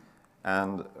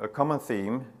 And a common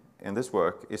theme in this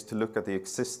work is to look at the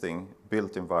existing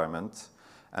built environment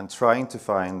and trying to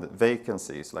find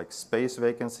vacancies like space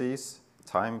vacancies,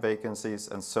 time vacancies,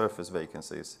 and surface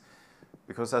vacancies.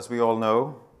 Because as we all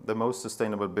know, the most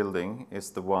sustainable building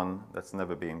is the one that's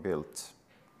never being built.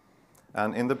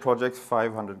 And in the project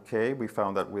 500K, we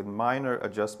found that with minor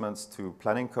adjustments to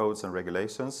planning codes and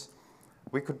regulations,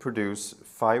 we could produce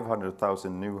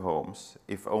 500,000 new homes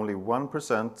if only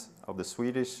 1% of the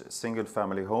Swedish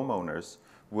single-family homeowners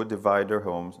would divide their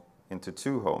homes into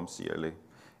 2 homes yearly.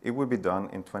 It would be done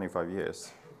in 25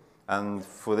 years. And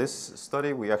for this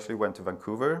study, we actually went to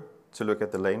Vancouver to look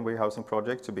at the laneway housing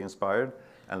project to be inspired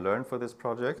and learn for this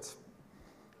project.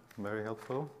 Very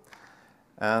helpful.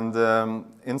 And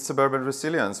in suburban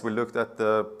resilience, we looked at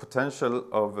the potential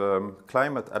of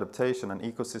climate adaptation and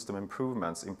ecosystem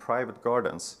improvements in private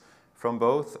gardens from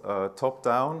both a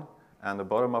top-down and a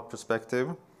bottom-up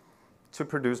perspective to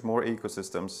produce more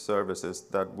ecosystem services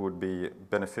that would be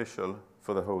beneficial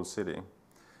for the whole city.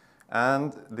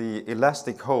 And the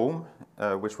elastic home,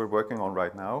 which we're working on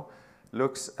right now,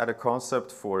 looks at a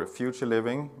concept for future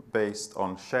living based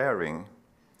on sharing.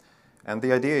 And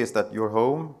the idea is that your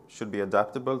home should be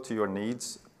adaptable to your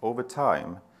needs over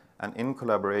time and in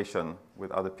collaboration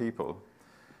with other people.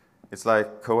 It's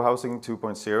like co-housing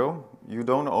 2.0. You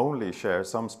don't only share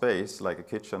some space, like a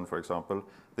kitchen, for example.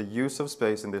 The use of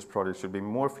space in this project should be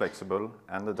more flexible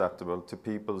and adaptable to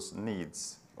people's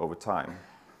needs over time.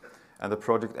 And the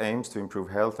project aims to improve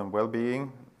health and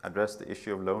well-being, address the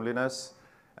issue of loneliness,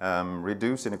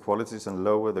 reduce inequalities, and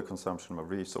lower the consumption of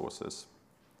resources.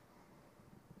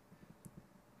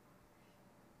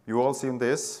 You all seen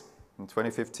this. In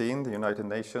 2015, the United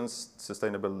Nations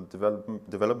Sustainable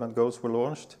Development Goals were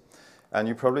launched. And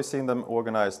you've probably seen them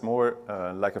organized more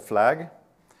like a flag,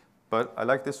 but I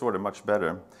like this order much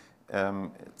better.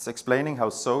 It's explaining how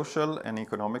social and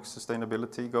economic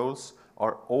sustainability goals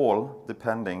are all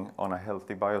depending on a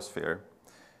healthy biosphere.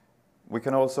 We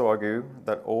can also argue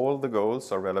that all the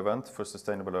goals are relevant for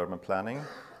sustainable urban planning,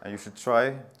 and you should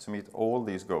try to meet all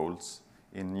these goals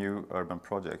in new urban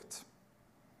projects.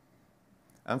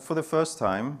 And for the first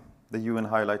time, the UN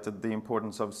highlighted the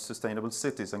importance of sustainable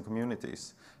cities and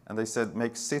communities. And they said,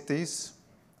 make cities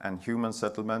and human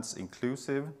settlements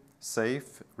inclusive,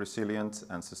 safe, resilient,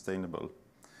 and sustainable.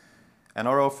 And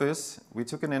our office, we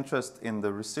took an interest in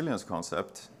the resilience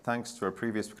concept, thanks to our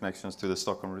previous connections to the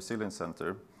Stockholm Resilience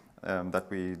Center that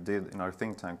we did in our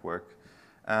think tank work,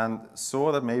 and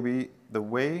saw that maybe the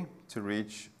way to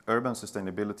reach urban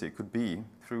sustainability could be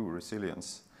through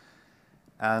resilience.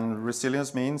 And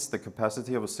resilience means the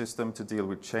capacity of a system to deal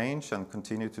with change and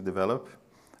continue to develop.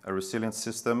 A resilient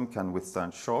system can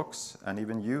withstand shocks and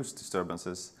even use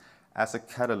disturbances as a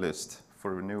catalyst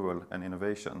for renewal and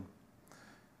innovation.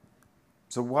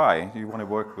 So why do you want to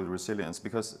work with resilience?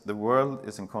 Because the world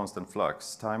is in constant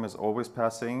flux. Time is always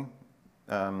passing.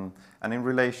 And in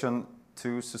relation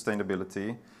to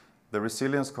sustainability, the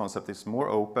resilience concept is more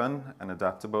open and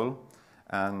adaptable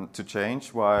and to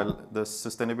change, while the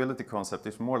sustainability concept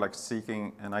is more like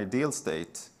seeking an ideal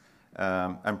state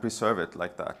and preserve it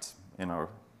like that, in our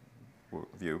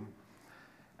view.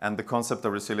 And the concept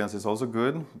of resilience is also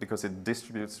good because it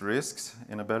distributes risks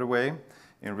in a better way.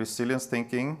 In resilience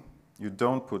thinking, you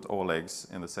don't put all eggs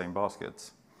in the same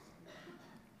basket.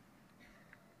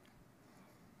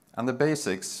 And the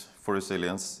basics for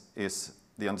resilience is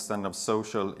the understanding of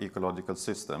social ecological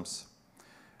systems.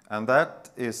 And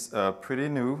that is a pretty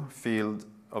new field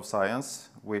of science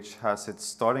which has its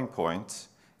starting point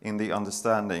in the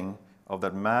understanding of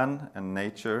that man and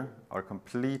nature are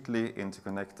completely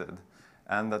interconnected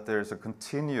and that there is a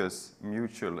continuous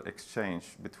mutual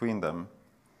exchange between them.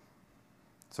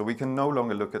 So we can no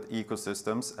longer look at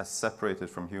ecosystems as separated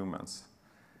from humans.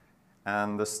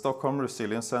 And the Stockholm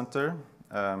Resilience Center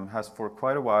has for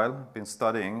quite a while been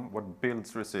studying what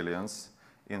builds resilience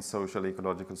in social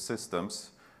ecological systems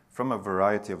from a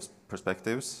variety of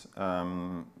perspectives,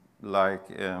 like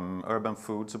urban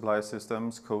food supply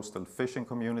systems, coastal fishing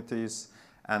communities,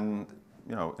 and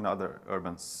in other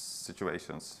urban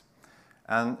situations.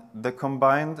 And the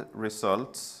combined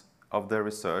results of their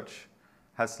research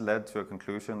has led to a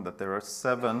conclusion that there are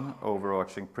 7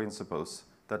 overarching principles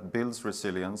that builds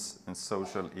resilience in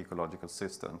social ecological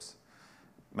systems.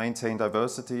 Maintain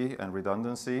diversity and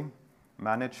redundancy,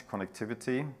 manage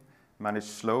connectivity, manage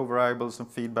slow variables and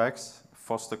feedbacks,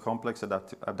 foster complex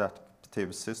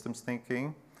adaptive systems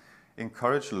thinking,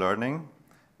 encourage learning,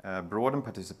 broaden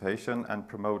participation, and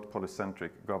promote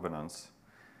polycentric governance.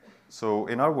 So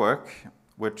in our work,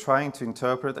 we're trying to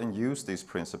interpret and use these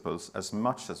principles as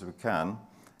much as we can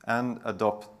and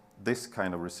adopt this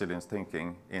kind of resilience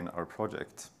thinking in our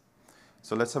project.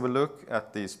 So let's have a look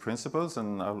at these principles,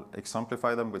 and I'll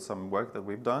exemplify them with some work that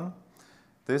we've done.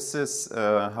 This is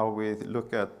how we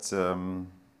look at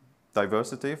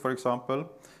diversity, for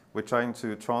example. We're trying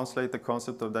to translate the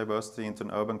concept of diversity into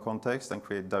an urban context and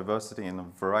create diversity in a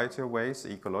variety of ways,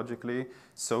 ecologically,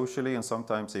 socially, and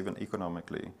sometimes even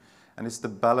economically. And it's the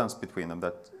balance between them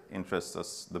that interests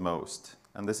us the most.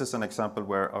 And this is an example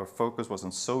where our focus was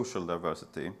on social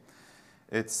diversity.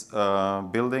 It's a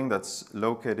building that's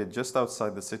located just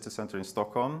outside the city center in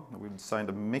Stockholm. We've designed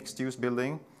a mixed-use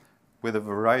building with a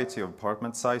variety of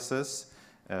apartment sizes,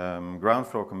 ground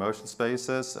floor commercial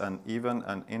spaces, and even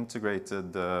an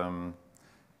integrated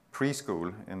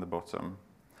preschool in the bottom.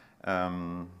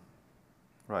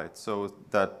 Right, so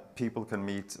that people can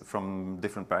meet from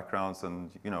different backgrounds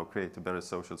and create a better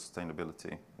social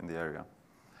sustainability in the area.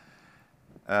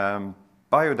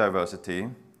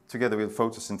 Biodiversity, together with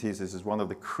photosynthesis, is one of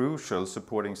the crucial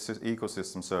supporting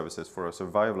ecosystem services for our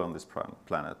survival on this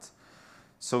planet.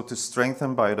 So to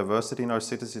strengthen biodiversity in our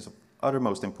cities is of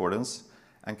uttermost importance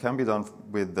and can be done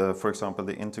with, for example,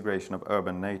 the integration of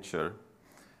urban nature.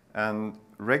 And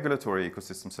regulatory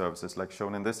ecosystem services, like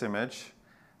shown in this image,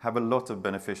 have a lot of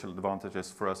beneficial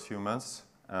advantages for us humans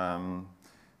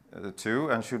too,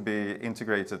 and should be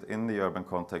integrated in the urban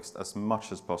context as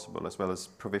much as possible, as well as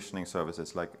provisioning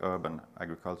services like urban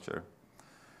agriculture.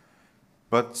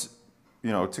 But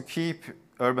to keep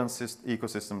urban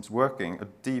ecosystems working, a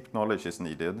deep knowledge is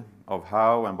needed of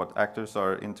how and what actors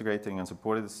are integrating and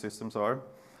supporting the systems are.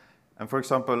 And for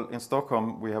example, in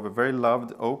Stockholm, we have a very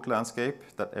loved oak landscape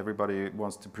that everybody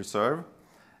wants to preserve.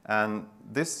 And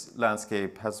this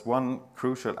landscape has one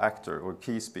crucial actor or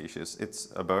key species.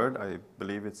 It's a bird, I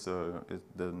believe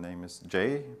the name is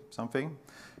jay something,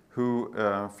 who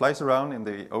flies around in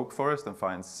the oak forest and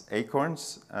finds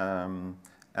acorns,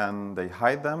 and they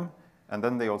hide them, and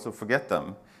then they also forget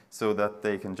them so that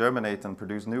they can germinate and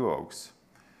produce new oaks.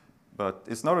 But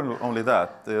it's not only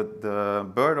that, the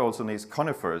bird also needs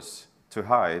conifers to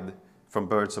hide from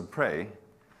birds of prey.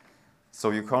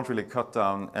 So you can't really cut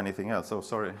down anything else. Oh,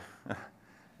 sorry.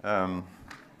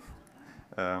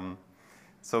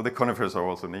 So the conifers are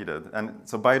also needed. And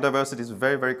so biodiversity is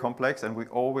very, very complex, and we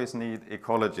always need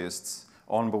ecologists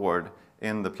on board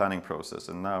in the planning process.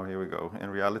 And now here we go. In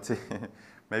reality,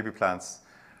 maybe plants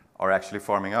are actually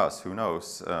farming us. Who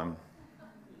knows?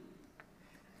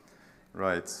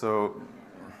 Right. So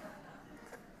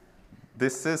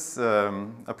this is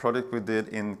a project we did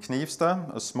in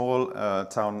Knivsta, a small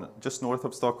town just north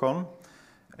of Stockholm.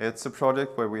 It's a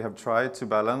project where we have tried to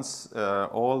balance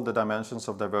all the dimensions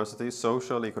of diversity,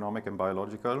 social, economic, and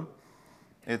biological.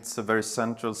 It's a very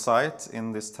central site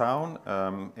in this town.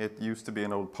 It used to be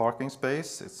an old parking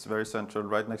space. It's very central,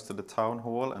 right next to the town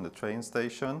hall and the train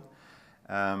station.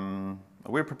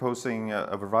 We're proposing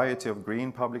a variety of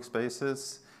green public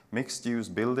spaces, mixed-use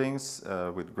buildings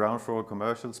with ground floor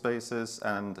commercial spaces,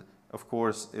 and of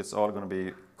course it's all going to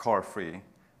be car-free.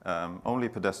 Only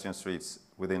pedestrian streets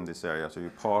within this area, so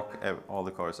you park all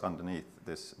the cars underneath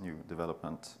this new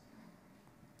development.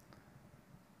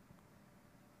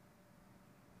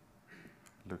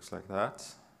 Looks like that.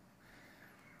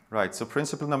 Right, so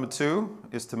principle number 2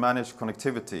 is to manage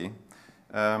connectivity.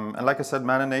 And like I said,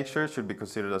 man and nature should be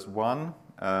considered as one.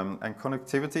 And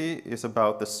connectivity is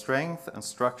about the strength and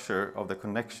structure of the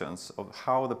connections, of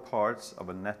how the parts of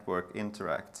a network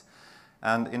interact.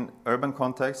 And in urban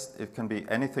context, it can be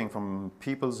anything from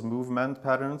people's movement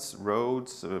patterns,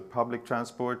 roads, public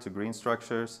transport, to green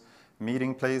structures,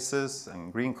 meeting places,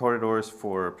 and green corridors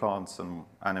for plants and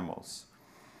animals.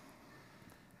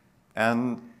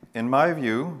 And in my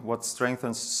view, what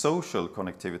strengthens social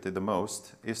connectivity the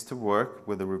most is to work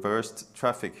with a reversed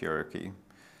traffic hierarchy.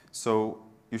 So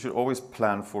you should always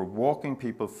plan for walking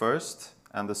people first,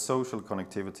 and the social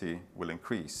connectivity will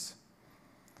increase.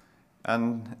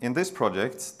 And in this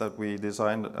project that we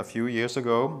designed a few years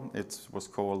ago, it was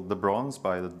called The Bronze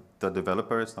by the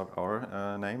developer, it's not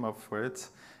our name for it.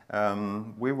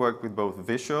 We worked with both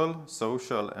visual,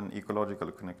 social, and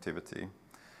ecological connectivity.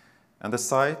 And the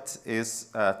site is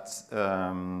at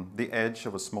the edge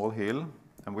of a small hill,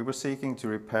 and we were seeking to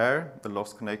repair the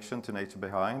lost connection to nature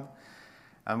behind.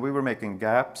 And we were making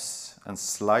gaps and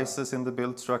slices in the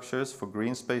built structures for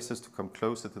green spaces to come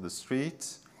closer to the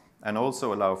street, and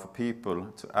also allow for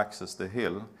people to access the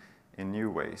hill in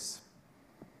new ways.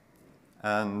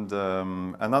 And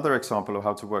another example of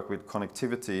how to work with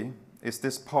connectivity is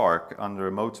this park under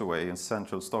a motorway in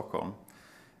central Stockholm.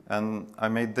 And I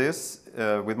made this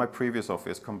with my previous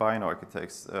office, Kod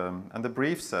Arkitekter, and the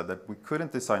brief said that we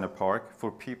couldn't design a park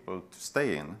for people to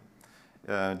stay in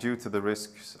due to the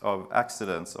risks of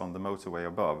accidents on the motorway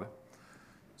above.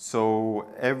 So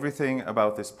everything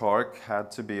about this park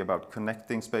had to be about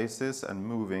connecting spaces and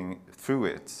moving through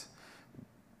it.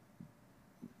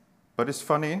 But it's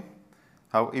funny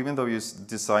how even though you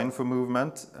design for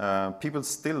movement, people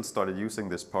still started using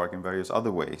this park in various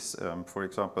other ways. For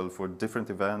example, for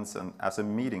different events and as a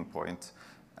meeting point.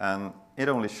 And it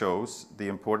only shows the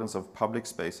importance of public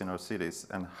space in our cities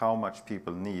and how much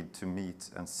people need to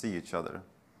meet and see each other.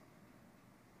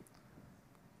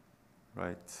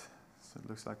 Right, so it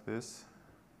looks like this.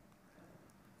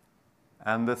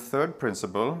 And the third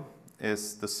principle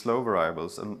is the slow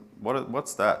variables. And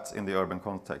what's that in the urban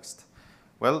context?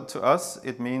 Well, to us,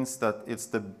 it means that it's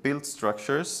the built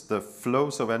structures, the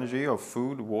flows of energy, of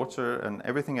food, water, and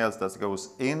everything else that goes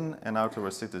in and out of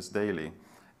our cities daily.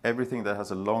 Everything that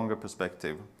has a longer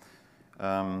perspective.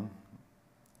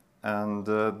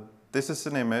 This is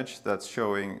an image that's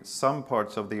showing some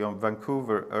parts of the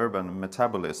Vancouver urban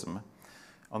metabolism.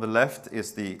 On the left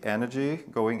is the energy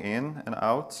going in and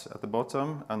out at the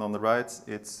bottom, and on the right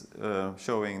it's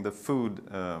showing the food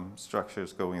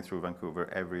structures going through Vancouver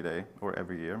every day or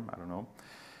every year, I don't know.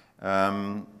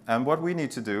 And what we need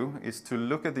to do is to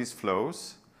look at these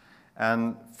flows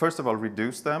and first of all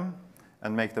reduce them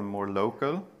and make them more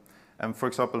local. And for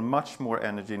example, much more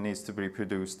energy needs to be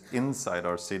produced inside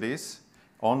our cities,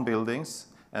 on buildings,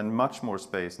 and much more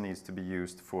space needs to be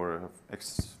used for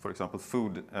example,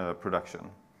 food production.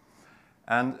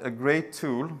 And a great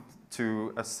tool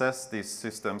to assess these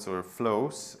systems or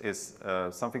flows is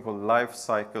something called life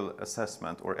cycle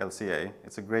assessment, or LCA.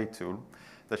 It's a great tool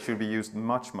that should be used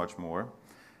much, much more.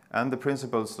 And the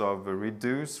principles of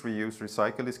reduce, reuse,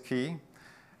 recycle is key.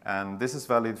 And this is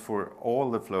valid for all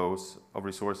the flows of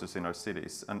resources in our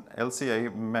cities. And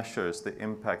LCA measures the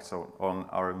impacts on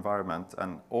our environment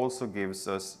and also gives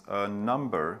us a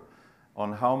number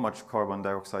on how much carbon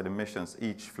dioxide emissions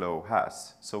each flow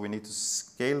has. So we need to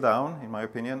scale down, in my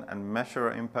opinion, and measure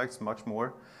our impacts much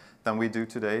more than we do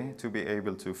today to be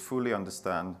able to fully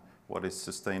understand what is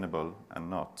sustainable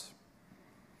and not.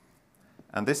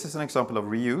 And this is an example of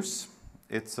reuse.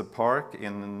 It's a park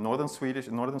in northern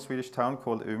Swedish town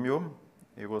called Umeå.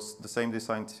 It was the same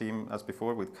design team as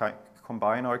before with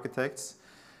combined architects.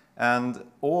 And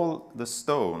all the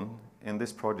stone in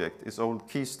this project is old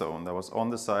keystone that was on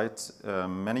the site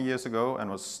many years ago and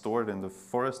was stored in the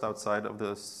forest outside of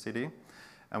the city.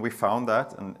 And we found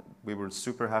that, and we were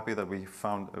super happy that we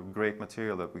found a great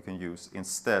material that we can use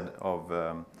instead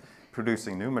of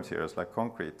producing new materials like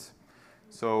concrete.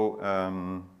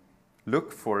 So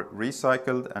look for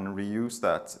recycled and reuse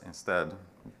that instead.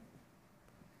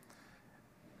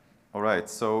 All right,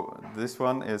 so this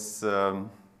one is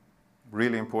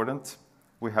really important.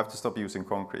 We have to stop using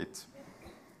concrete.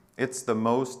 It's the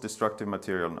most destructive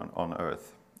material on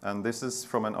Earth. And this is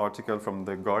from an article from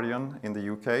The Guardian in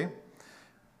the UK.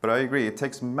 But I agree, it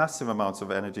takes massive amounts of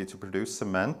energy to produce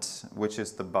cement, which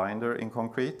is the binder in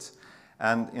concrete.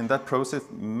 And in that process,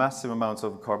 massive amounts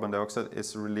of carbon dioxide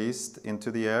is released into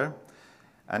the air.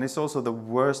 And it's also the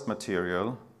worst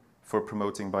material for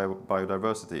promoting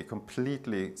biodiversity,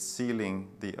 completely sealing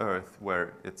the earth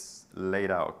where it's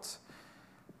laid out.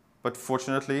 But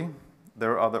fortunately,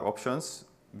 there are other options.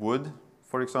 Wood,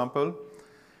 for example.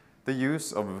 The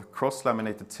use of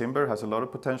cross-laminated timber has a lot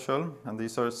of potential, and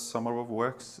these are some of our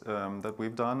works that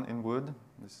we've done in wood.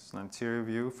 This is an interior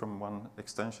view from one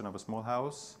extension of a small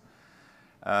house.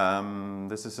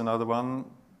 This is another one,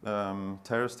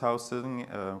 terraced housing,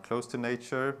 close to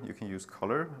nature. You can use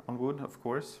color on wood, of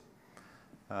course.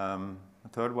 A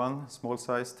third one,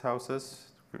 small-sized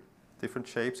houses, different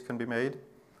shapes can be made.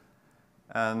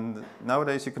 And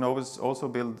nowadays you can always also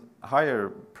build higher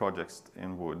projects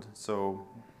in wood, so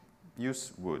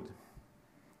use wood.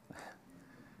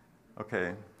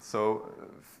 Okay, so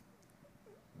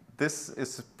this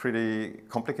is pretty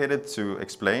complicated to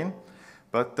explain,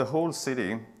 but the whole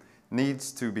city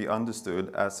needs to be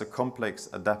understood as a complex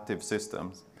adaptive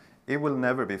system. It will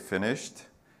never be finished,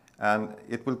 and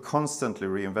it will constantly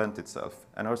reinvent itself.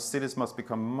 And our cities must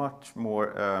become much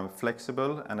more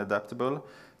flexible and adaptable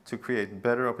to create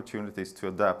better opportunities to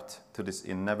adapt to this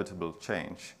inevitable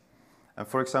change. And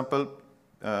for example,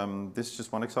 this is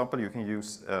just one example. You can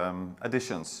use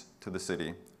additions to the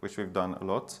city, which we've done a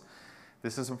lot.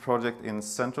 This is a project in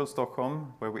central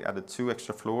Stockholm where we added 2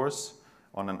 extra floors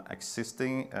on an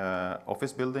existing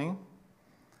office building.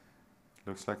 It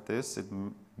looks like this. It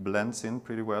blends in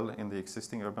pretty well in the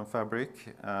existing urban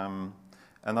fabric.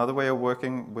 Another way of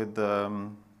working with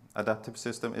the adaptive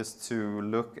system is to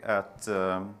look at,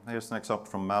 here's an example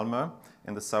from Malmö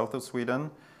in the south of Sweden,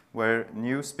 where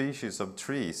new species of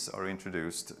trees are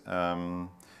introduced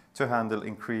to handle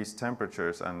increased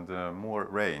temperatures and more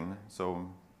rain. So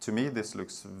to me this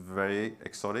looks very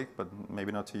exotic, but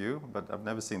maybe not to you, but I've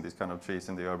never seen these kind of trees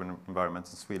in the urban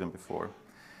environments in Sweden before.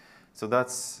 So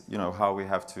that's, you know, how we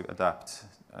have to adapt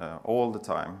all the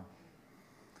time.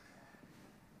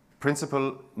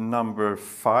 Principle number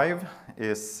 5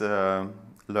 is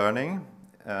learning.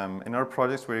 In our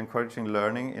projects, we're encouraging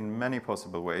learning in many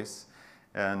possible ways.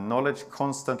 And knowledge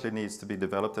constantly needs to be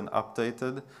developed and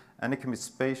updated, and it can be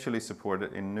spatially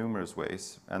supported in numerous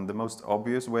ways. And the most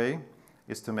obvious way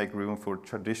is to make room for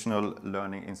traditional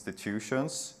learning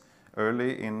institutions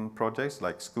early in projects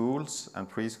like schools and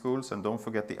preschools, and don't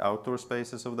forget the outdoor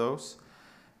spaces of those.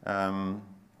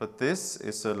 But this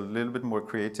is a little bit more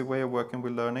creative way of working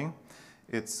with learning.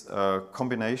 It's a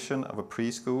combination of a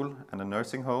preschool and a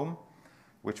nursing home,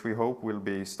 which we hope will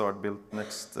be built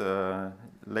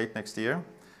late next year.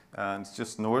 And it's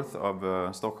just north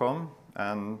of Stockholm.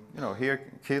 And you know,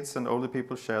 here kids and older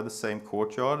people share the same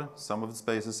courtyard, some of the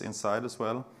spaces inside as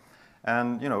well,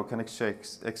 and you know, can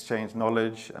exchange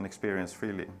knowledge and experience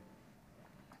freely.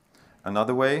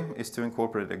 Another way is to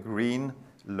incorporate a green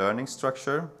learning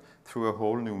structure through a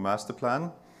whole new master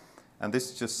plan. And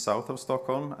this is just south of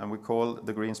Stockholm, and we call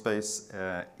the green space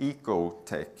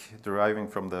ecotech, deriving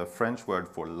from the French word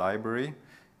for library,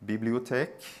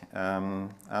 bibliothèque.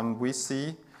 And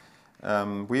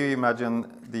we imagine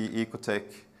the ecotech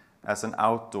as an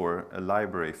outdoor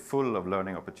library full of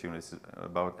learning opportunities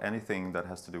about anything that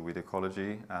has to do with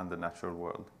ecology and the natural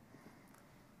world.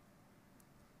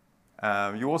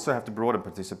 You also have to broaden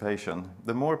participation.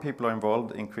 The more people are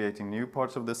involved in creating new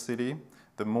parts of the city,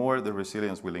 the more the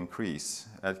resilience will increase.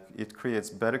 It creates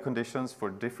better conditions for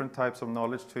different types of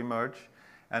knowledge to emerge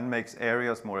and makes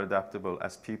areas more adaptable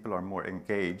as people are more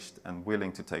engaged and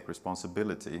willing to take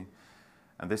responsibility.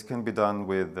 And this can be done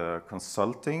with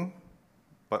consulting,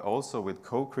 but also with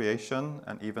co-creation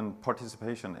and even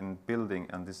participation in building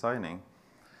and designing.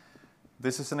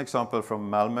 This is an example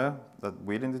from Malmö that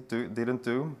we didn't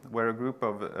do, where a group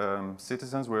of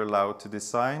citizens were allowed to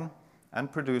design and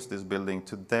produce this building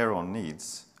to their own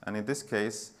needs. And in this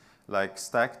case, like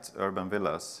stacked urban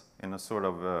villas in a sort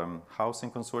of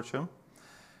housing consortium.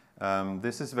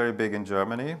 This is very big in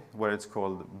Germany, where it's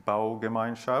called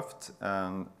Baugemeinschaft,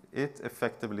 and it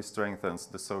effectively strengthens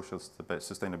the social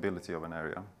sustainability of an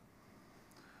area.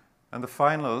 And the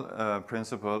final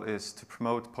principle is to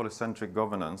promote polycentric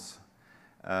governance.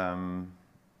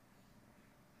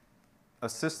 A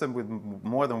system with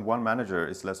more than one manager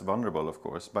is less vulnerable, of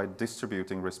course, by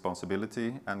distributing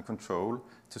responsibility and control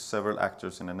to several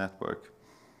actors in a network.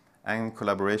 And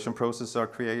collaboration processes are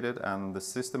created, and the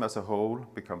system as a whole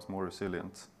becomes more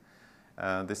resilient.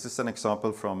 This is an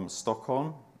example from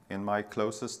Stockholm, in my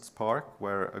closest park,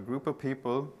 where a group of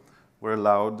people were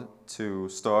allowed to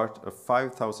start a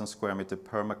 5,000 square meter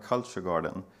permaculture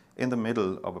garden in the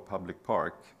middle of a public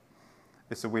park.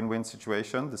 It's a win-win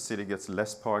situation. The city gets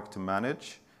less park to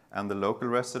manage, and the local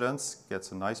residents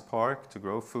gets a nice park to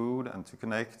grow food and to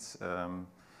connect.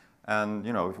 And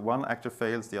you know, if one actor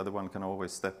fails, the other one can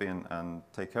always step in and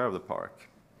take care of the park.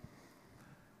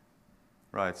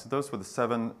 Right, so those were the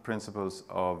 7 principles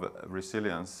of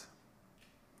resilience.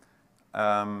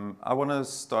 I want to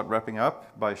start wrapping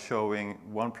up by showing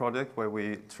one project where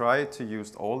we try to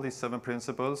use all these 7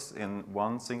 principles in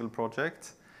one single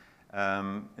project.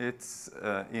 It's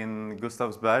in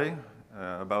Gustavsberg,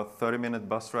 about 30-minute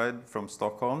bus ride from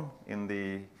Stockholm, in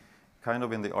the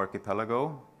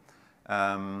archipelago.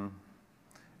 And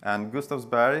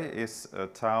Gustavsberg is a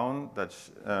town that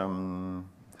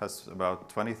has about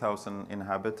 20,000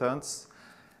 inhabitants.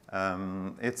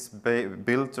 It's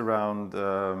built around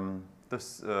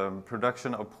this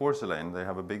production of porcelain. They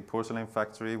have a big porcelain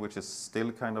factory which is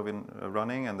still kind of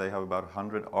running, and they have about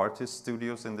 100 artist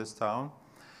studios in this town.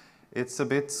 It's a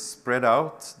bit spread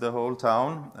out, the whole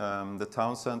town. The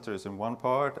town center is in one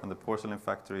part and the porcelain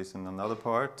factory is in another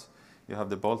part. You have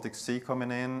the Baltic Sea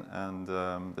coming in, and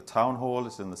the town hall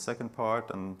is in the second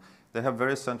part, and they have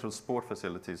very central sport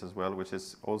facilities as well, which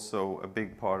is also a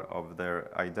big part of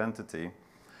their identity.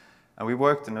 And we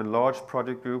worked in a large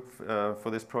project group for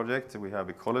this project. We have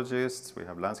ecologists, we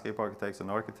have landscape architects and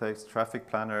architects, traffic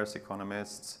planners,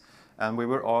 economists, and we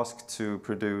were asked to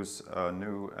produce a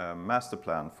new master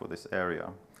plan for this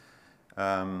area.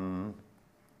 The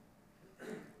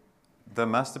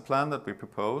master plan that we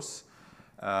propose,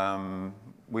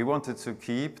 we wanted to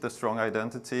keep the strong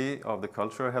identity of the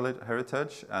cultural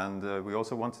heritage, and we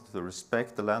also wanted to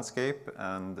respect the landscape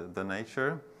and the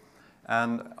nature.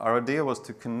 And our idea was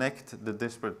to connect the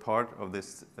disparate part of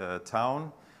this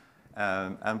town,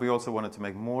 and we also wanted to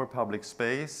make more public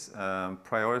space,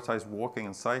 prioritize walking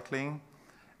and cycling.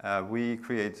 We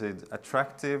created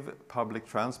attractive public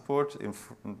transport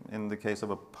in the case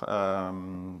of a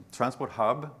transport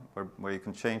hub where you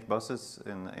can change buses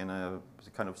in a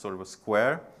kind of sort of a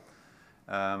square.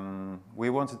 We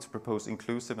wanted to propose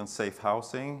inclusive and safe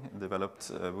housing.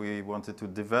 We wanted to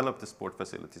develop the sport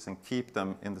facilities and keep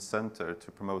them in the center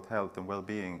to promote health and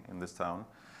well-being in this town.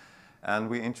 And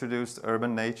we introduced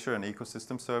urban nature and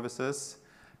ecosystem services.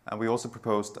 And we also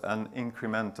proposed an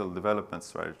incremental development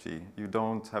strategy. You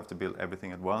don't have to build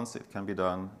everything at once. It can be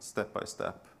done step by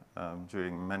step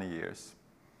during many years.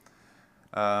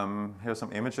 Here are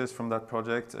some images from that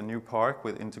project. A new park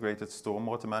with integrated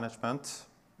stormwater management,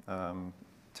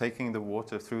 taking the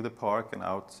water through the park and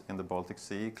out in the Baltic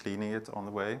Sea, cleaning it on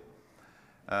the way.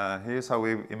 Here's how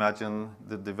we imagine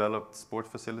the developed sport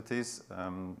facilities.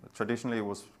 Traditionally, it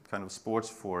was kind of sports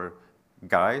for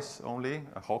guys only,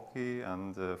 hockey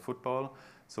and football.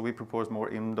 So we propose more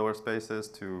indoor spaces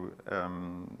to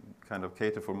kind of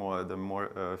cater for the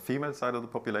more female side of the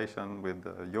population with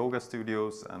yoga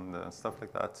studios and stuff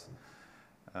like that.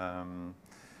 And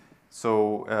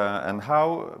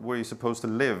how were you supposed to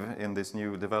live in this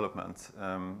new development?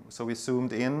 So we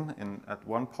zoomed in at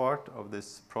one part of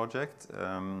this project,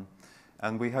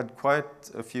 and we had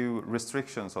quite a few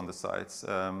restrictions on the sites.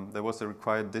 There was a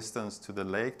required distance to the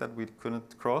lake that we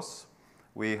couldn't cross.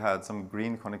 We had some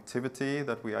green connectivity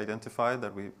that we identified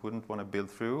that we wouldn't want to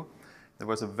build through. There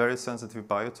was a very sensitive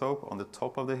biotope on the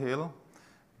top of the hill,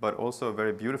 but also a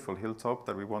very beautiful hilltop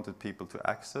that we wanted people to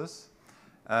access.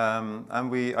 And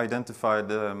we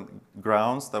identified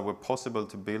grounds that were possible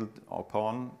to build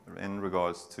upon in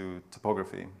regards to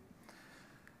topography.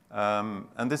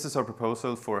 And this is our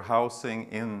proposal for housing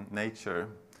in nature.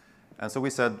 And so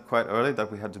we said quite early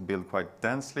that we had to build quite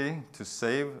densely to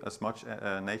save as much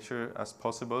nature as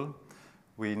possible.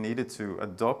 We needed to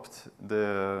adopt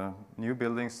the new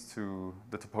buildings to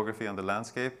the topography and the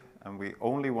landscape, and we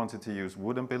only wanted to use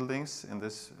wooden buildings in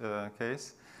this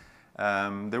case.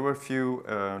 There were a few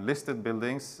listed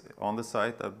buildings on the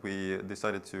site that we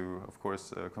decided to, of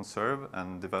course, conserve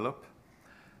and develop.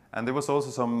 And there was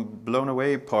also some blown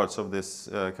away parts of this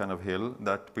kind of hill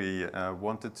that we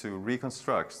wanted to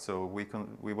reconstruct. So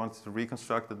we wanted to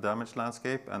reconstruct the damaged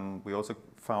landscape, and we also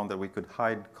found that we could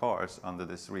hide cars under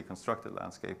this reconstructed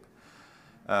landscape.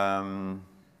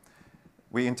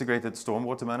 We integrated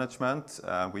stormwater management.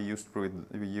 We used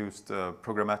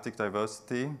programmatic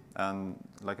diversity, and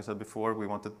like I said before, we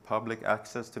wanted public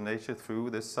access to nature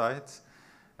through this site.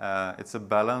 It's a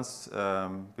balance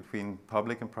between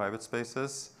public and private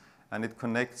spaces, and it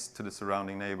connects to the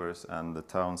surrounding neighbors and the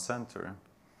town center.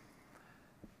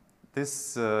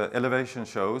 This elevation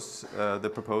shows the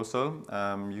proposal.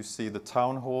 You see the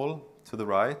town hall to the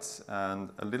right and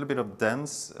a little bit of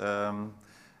dense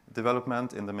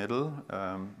development in the middle,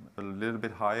 a little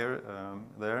bit higher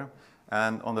there.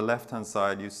 And on the left-hand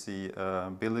side, you see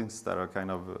buildings that are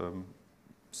kind of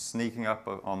sneaking up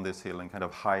on this hill and kind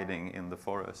of hiding in the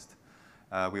forest.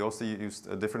 We also used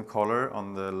a different color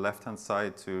on the left-hand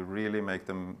side to really make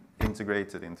them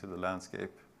integrated into the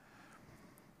landscape.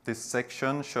 This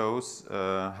section shows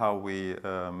how we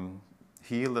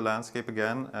heal the landscape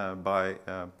again by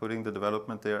putting the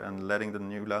development there and letting the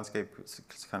new landscape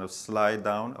kind of slide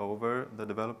down over the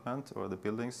development or the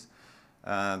buildings,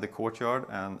 the courtyard,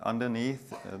 and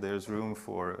underneath there's room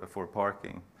for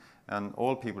parking. And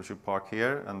all people should park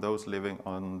here, and those living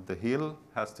on the hill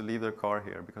has to leave their car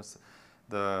here because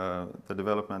the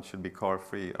development should be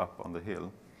car-free up on the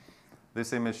hill.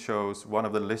 This image shows one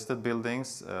of the listed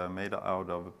buildings made out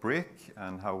of brick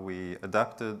and how we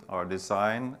adapted our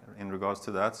design in regards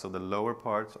to that. So the lower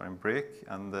parts are in brick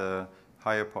and the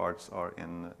higher parts are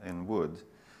in wood.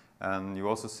 And you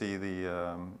also see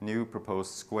the new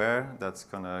proposed square that's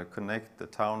going to connect the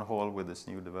town hall with this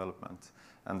new development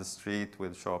and the street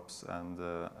with shops and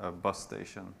a bus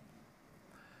station.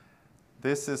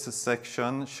 This is a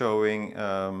section showing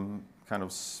kind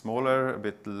of smaller, a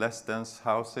bit less dense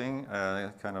housing,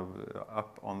 kind of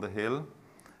up on the hill.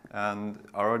 And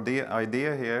our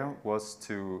idea here was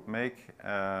to make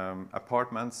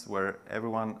apartments where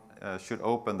everyone should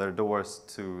open their doors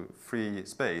to free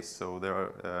space. So there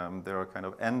are kind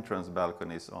of entrance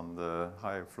balconies on the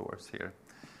higher floors here.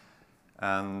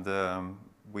 And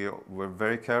we were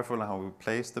very careful on how we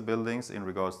placed the buildings in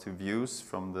regards to views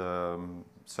from the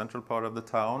central part of the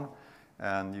town.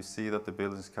 And you see that the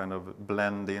buildings kind of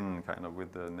blend in kind of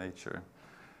with the nature.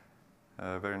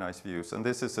 Very nice views. And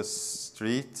this is a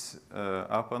street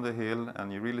up on the hill,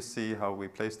 and you really see how we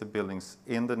place the buildings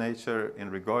in the nature, in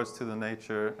regards to the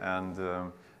nature,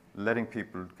 and letting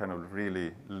people kind of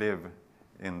really live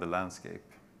in the landscape.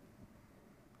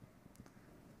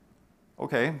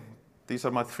 Okay, these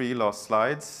are my 3 last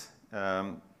slides.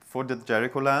 For the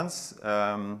Jericho Lands,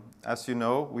 as you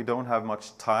know, we don't have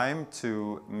much time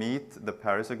to meet the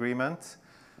Paris Agreement.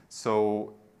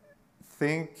 So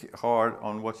think hard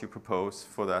on what you propose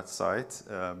for that site,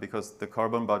 because the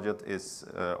carbon budget is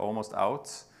almost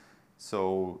out.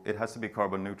 So it has to be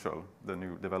carbon neutral, the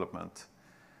new development.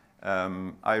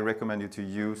 I recommend you to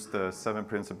use the 7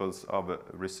 principles of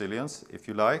resilience, if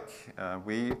you like.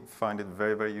 We find it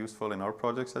very, very useful in our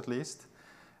projects, at least.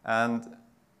 And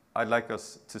I'd like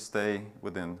us to stay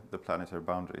within the planetary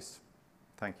boundaries.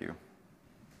 Thank you.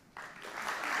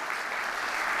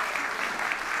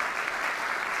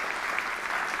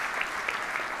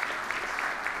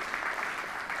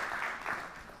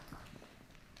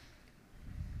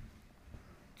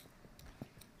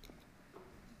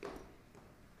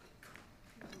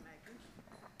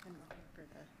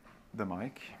 The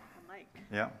mic. The mic.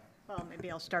 Yeah. Well,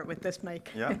 maybe I'll start with this mic.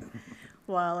 Yeah.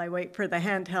 While I wait for the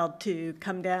handheld to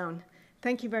come down.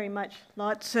 Thank you very much.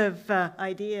 Lots of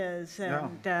ideas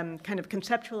and kind of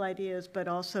conceptual ideas, but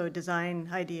also design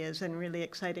ideas, and really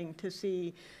exciting to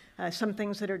see some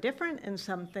things that are different and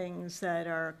some things that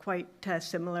are quite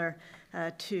similar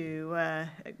to,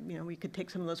 we could take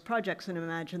some of those projects and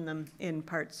imagine them in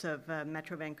parts of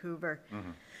Metro Vancouver.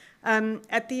 Mm-hmm.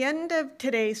 At the end of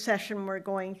today's session, we're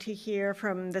going to hear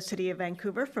from the City of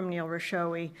Vancouver, from Neil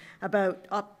Rashowi, about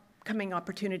upcoming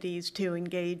opportunities to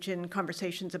engage in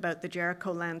conversations about the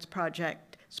Jericho Lands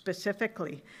project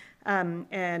specifically,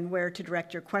 and where to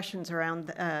direct your questions around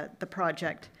the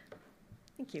project.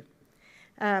 Thank you.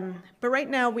 But right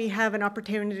now we have an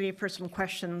opportunity for some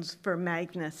questions for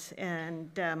Magnus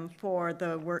and for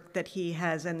the work that he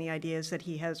has and the ideas that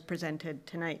he has presented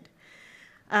tonight.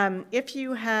 If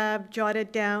you have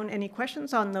jotted down any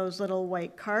questions on those little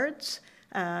white cards,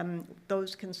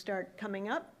 those can start coming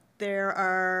up. There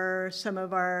are some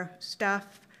of our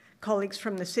staff colleagues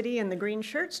from the city in the green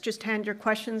shirts. Just hand your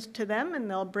questions to them and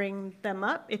they'll bring them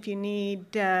up. If you need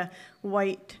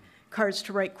white cards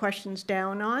to write questions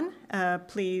down on,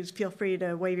 please feel free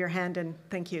to wave your hand, and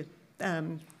thank you.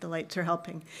 The lights are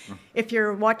helping. If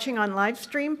you're watching on live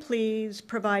stream, please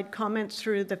provide comments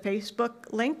through the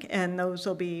Facebook link, and those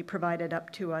will be provided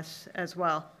up to us as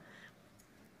well.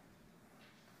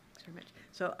 Thanks very much.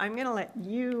 So I'm going to let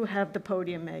you have the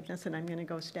podium, Magnus, and I'm going to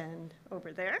go stand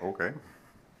over there. Okay.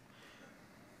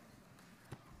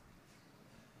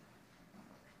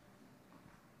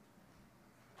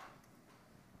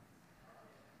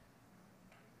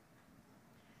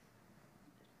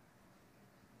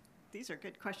 These are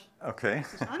good questions. Okay.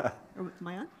 Is this on? Or am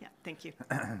I on? Yeah, thank you.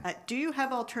 Do you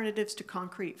have alternatives to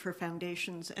concrete for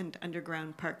foundations and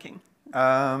underground parking?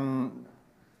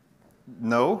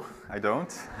 No, I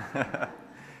don't.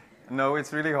 No,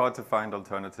 it's really hard to find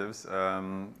alternatives,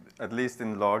 at least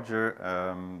in larger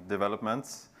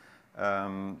developments.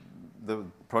 The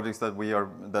projects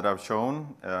that I've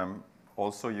shown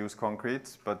also use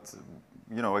concrete, but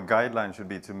a guideline should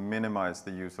be to minimize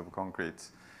the use of concrete.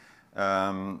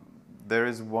 There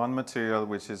is one material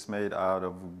which is made out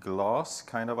of glass,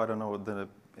 kind of. I don't know the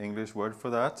English word for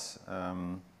that.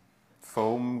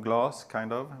 Foam glass,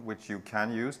 kind of, which you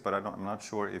can use, but I'm not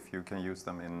sure if you can use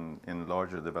them in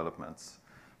larger developments.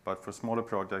 But for smaller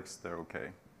projects, they're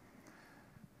okay.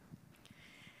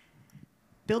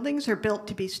 Buildings are built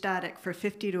to be static for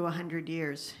 50 to 100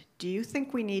 years. Do you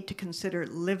think we need to consider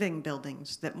living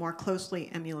buildings that more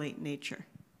closely emulate nature?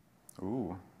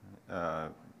 Ooh,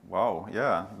 wow,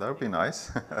 yeah, that would be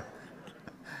nice.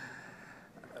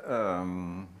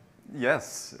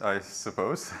 Yes, I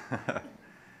suppose.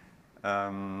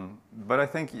 But I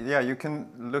think, yeah, you can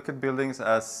look at buildings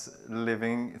as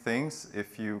living things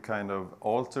if you kind of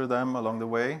alter them along the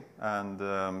way, and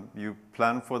you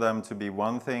plan for them to be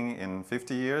one thing in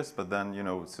 50 years, but then,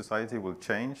 society will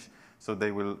change, so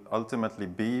they will ultimately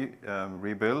be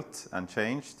rebuilt and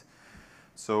changed.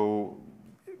 So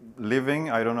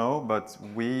living, I don't know, but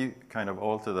we kind of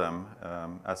alter them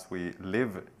as we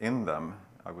live in them,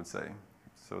 I would say.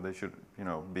 So they should,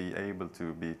 be able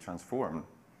to be transformed.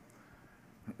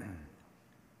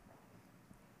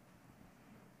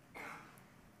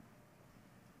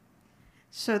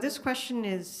 So this question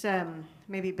is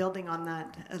maybe building on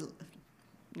that,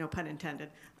 no pun intended,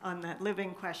 on that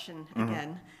living question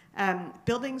again.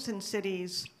 Buildings in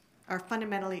cities are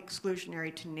fundamentally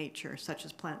exclusionary to nature, such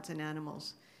as plants and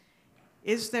animals.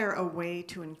 Is there a way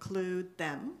to include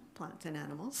them, plants and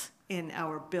animals, in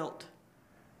our built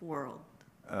world?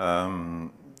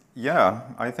 Yeah,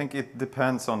 I think it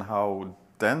depends on how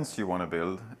dense you want to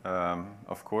build.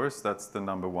 Of course, that's the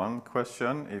number one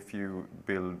question. If you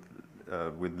build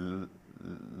with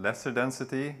lesser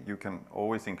density, you can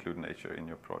always include nature in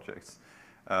your projects.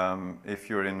 If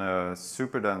you're in a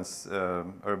super dense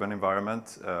urban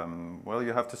environment, well,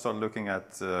 you have to start looking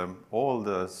at all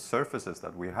the surfaces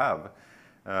that we have.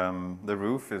 The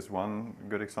roof is one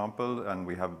good example, and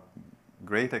we have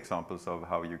great examples of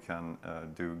how you can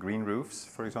do green roofs,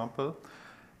 for example.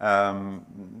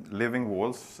 Living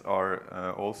walls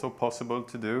are also possible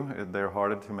to do. They're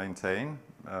harder to maintain.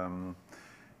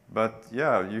 But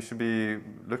yeah, you should be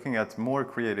looking at more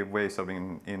creative ways of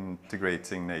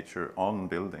integrating nature on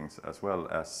buildings, as well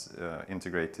as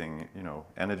integrating,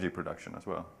 energy production as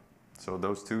well. So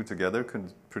those two together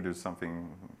could produce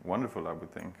something wonderful, I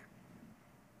would think.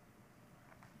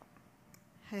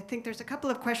 I think there's a couple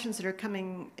of questions that are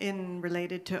coming in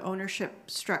related to ownership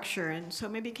structure. And so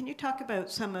maybe can you talk about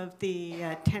some of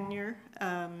the tenure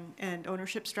and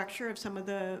ownership structure of some of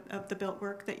the built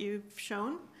work that you've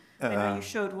shown? I know you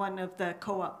showed one of the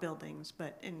co-op buildings,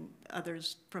 but in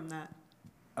others from that.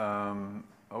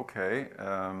 Okay.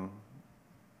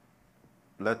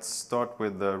 Let's start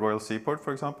with the Royal Seaport,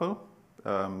 for example.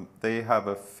 They have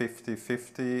a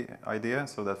 50-50 idea,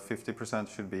 so that 50%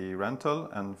 should be rental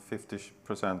and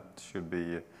 50% should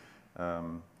be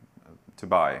to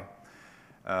buy.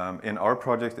 In our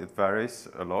project, it varies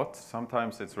a lot.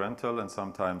 Sometimes it's rental and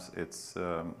sometimes it's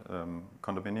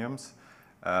condominiums.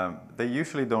 They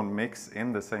usually don't mix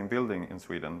in the same building in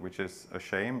Sweden, which is a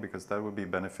shame because that would be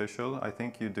beneficial. I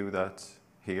think you do that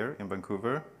here in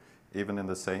Vancouver, even in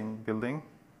the same building.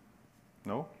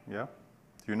 No? Yeah?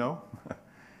 Do you know?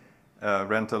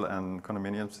 Rental and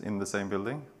condominiums in the same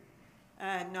building?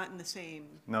 Not in the same.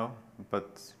 No,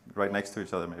 but right next to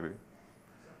each other maybe.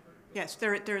 Yes,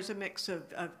 there's a mix of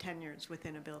tenures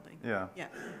within a building. Yeah. Yeah.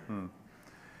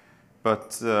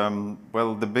 But,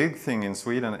 well, the big thing in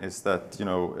Sweden is that,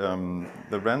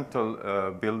 the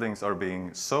rental buildings are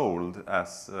being sold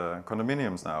as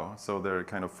condominiums now. So they're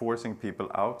kind of forcing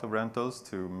people out of rentals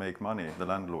to make money, the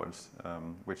landlords,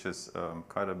 which is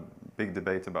quite a big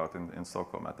debate about in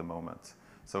Stockholm at the moment.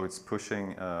 So it's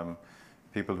pushing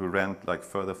people who rent like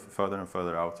further and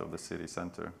further out of the city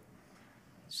center.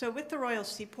 So with the Royal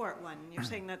Seaport one, you're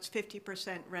saying that's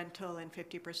 50% rental and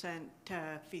 50%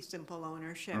 fee simple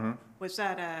ownership. Was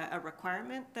that a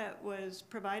requirement that was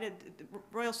provided?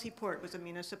 Royal Seaport was a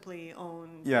municipally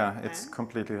owned land? It's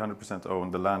completely 100%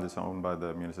 owned. The land is owned by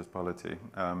the municipality.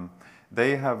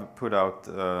 They have put out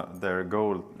their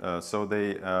goal, so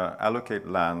they allocate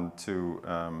land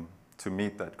to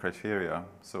meet that criteria.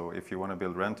 So if you want to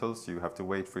build rentals, you have to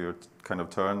wait for your kind of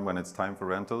turn when it's time for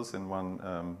rentals in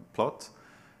one plot.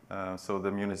 So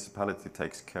the municipality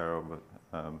takes care of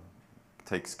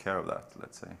that,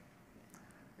 let's say.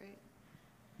 Great.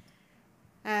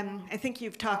 I think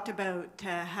you've talked about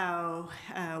how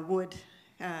wood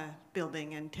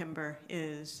building and timber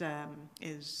is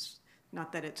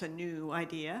not that it's a new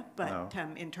idea, but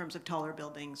No. In terms of taller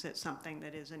buildings, it's something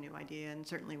that is a new idea, and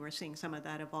certainly we're seeing some of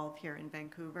that evolve here in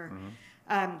Vancouver.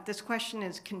 This question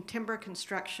is, can timber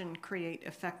construction create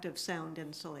effective sound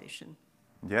insulation?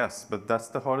 Yes, but that's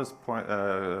the hardest point.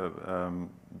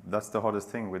 That's the hardest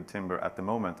thing with timber at the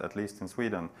moment, at least in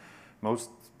Sweden. Most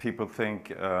people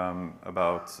think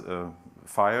about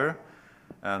fire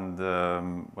and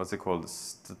what's it called,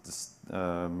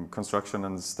 construction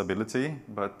and stability.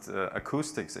 But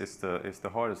acoustics is the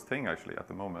hardest thing actually at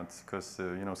the moment, because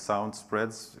you know, sound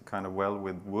spreads kind of well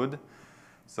with wood.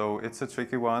 So it's a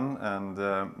tricky one, and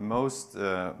most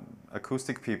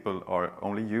acoustic people are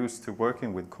only used to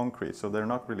working with concrete, so they're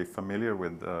not really familiar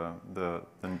with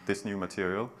this new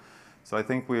material. So I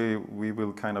think we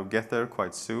will kind of get there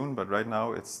quite soon, but right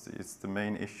now it's the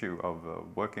main issue of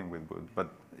working with wood. But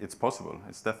it's possible,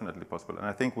 it's definitely possible. And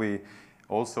I think we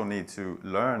also need to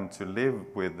learn to live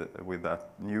with that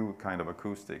new kind of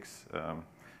acoustics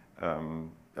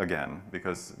again,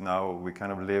 because now we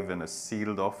kind of live in a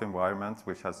sealed off environment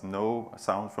which has no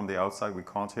sound from the outside. We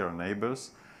can't hear our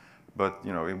neighbors, but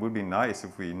you know, it would be nice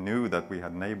if we knew that we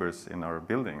had neighbors in our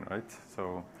building, right?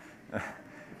 So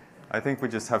I think we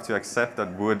just have to accept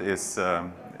that wood is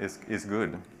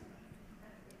good.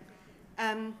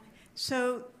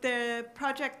 So the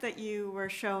project that you were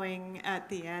showing at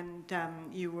the end,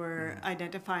 you were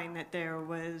identifying that there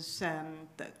was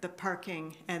the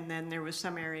parking, and then there was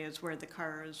some areas where the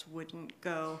cars wouldn't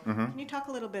go. Can you talk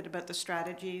a little bit about the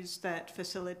strategies that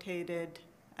facilitated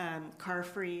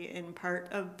car-free in part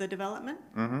of the development?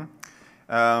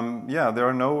 Yeah, there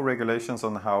are no regulations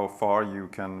on how far you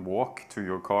can walk to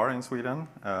your car in Sweden,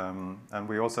 and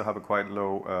we also have a quite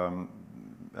low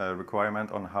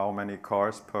requirement on how many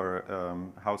cars per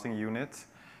housing unit.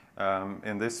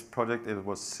 In this project it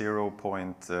was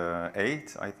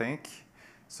 0.8, I think,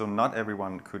 so not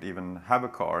everyone could even have a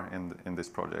car in this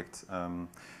project.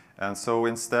 And so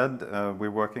instead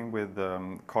we're working with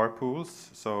carpools.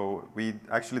 So we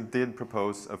actually did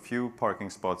propose a few parking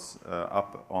spots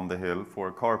up on the hill for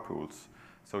carpools,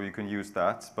 so you can use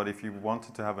that. But if you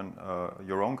wanted to have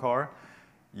your own car,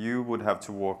 you would have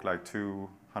to walk like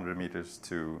 200 meters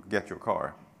to get your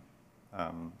car,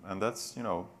 and that's, you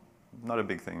know, not a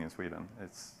big thing in Sweden.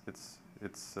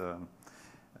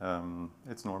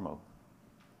 It's normal.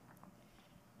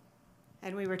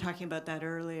 And we were talking about that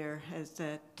earlier, is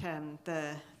that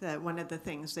one of the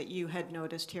things that you had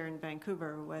noticed here in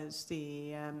Vancouver was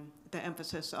the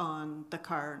emphasis on the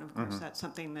car, and of course that's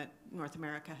something that North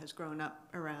America has grown up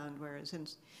around, whereas in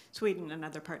Sweden and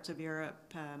other parts of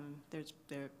Europe, there's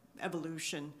the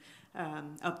evolution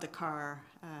of the car.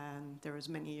 There was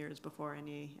many years before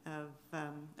any of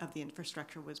the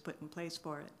infrastructure was put in place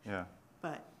for it. Yeah.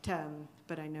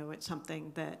 But I know it's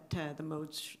something that the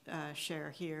modes share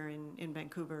here in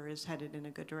Vancouver is headed in a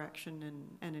good direction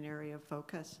and an area of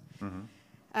focus.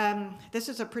 This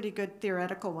is a pretty good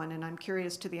theoretical one, and I'm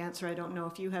curious to the answer. I don't know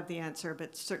if you have the answer,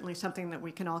 but certainly something that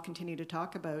we can all continue to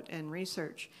talk about and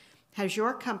research. Has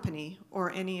your company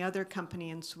or any other company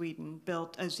in Sweden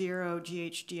built a zero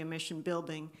GHG emission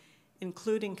building,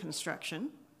 including construction,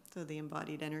 so the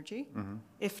embodied energy?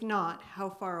 If not, how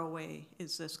far away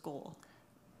is this goal?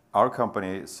 Our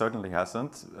company certainly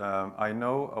hasn't. I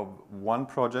know of one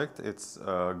project. It's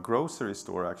a grocery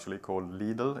store actually called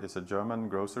Lidl. It's a German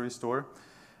grocery store.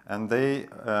 And they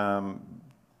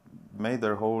made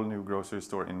their whole new grocery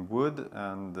store in wood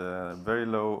and very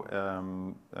low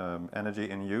energy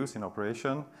in use, in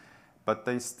operation. But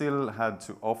they still had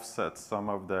to offset some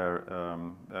of their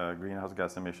greenhouse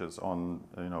gas emissions on,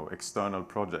 you know, external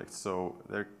projects. So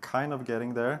they're kind of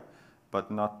getting there, but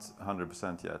not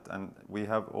 100% yet. And we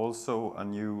have also a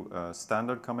new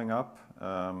standard coming up.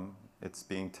 It's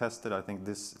being tested. I think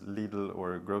this Lidl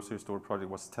or grocery store project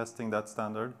was testing that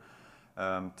standard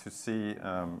to see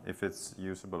if it's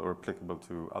usable or applicable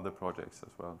to other projects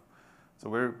as well. So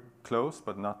we're close,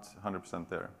 but not 100%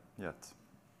 there yet.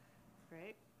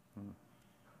 Great.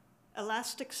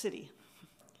 Elastic City.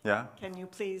 Yeah. Can you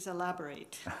please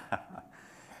elaborate?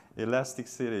 Elastic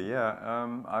City, yeah.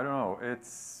 I don't know.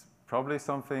 It's probably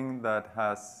something that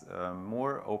has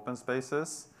more open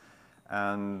spaces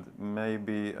and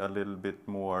maybe a little bit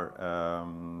more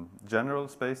general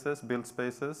spaces, built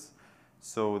spaces,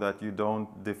 so that you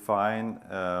don't define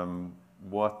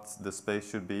what the space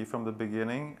should be from the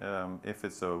beginning. If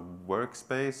it's a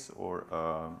workspace or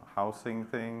a housing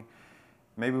thing,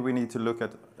 maybe we need to look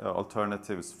at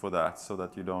alternatives for that, so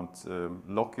that you don't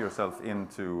lock yourself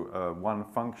into one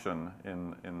function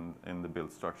in the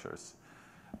built structures.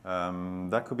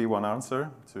 That could be one answer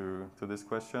to this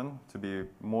question, to be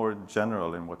more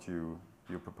general in what you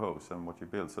propose and what you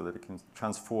build, so that it can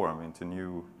transform into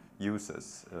new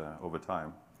uses over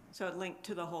time. So it linked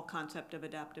to the whole concept of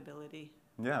adaptability.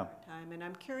 Yeah. Over time. And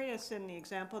I'm curious, in the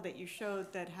example that you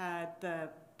showed that had the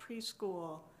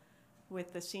preschool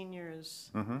with the seniors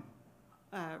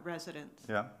residents,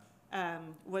 Yeah.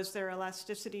 Was there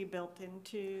elasticity built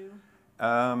into?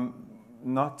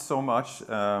 Not so much.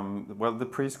 Well, the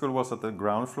preschool was at the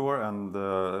ground floor and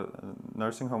the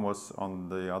nursing home was on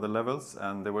the other levels,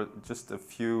 and there were just a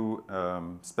few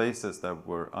spaces that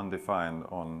were undefined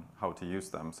on how to use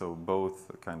them, so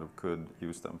both kind of could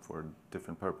use them for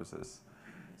different purposes.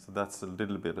 So that's a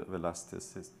little bit of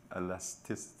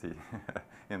elasticity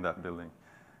in that building.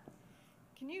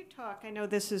 Can you talk, I know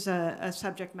this is a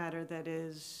subject matter that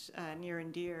is near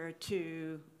and dear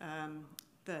to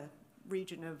the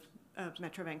region of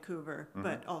Metro Vancouver,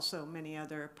 but also many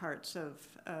other parts of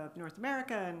North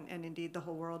America and indeed the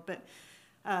whole world. But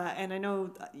and I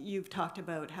know you've talked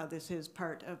about how this is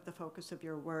part of the focus of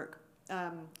your work.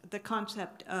 The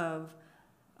concept of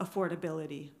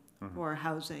affordability for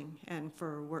housing and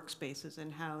for workspaces,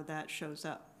 and how that shows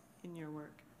up in your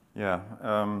work. Yeah.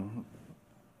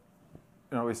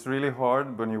 You know, it's really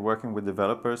hard when you're working with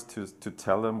developers to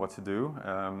tell them what to do.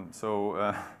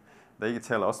 They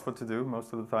tell us what to do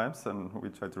most of the times, and we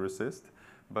try to resist.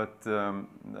 But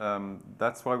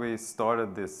that's why we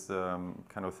started this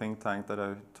kind of think tank that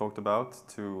I talked about,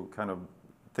 to kind of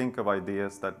think of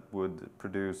ideas that would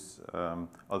produce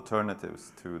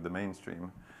alternatives to the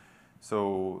mainstream.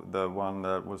 So the one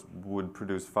that would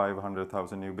produce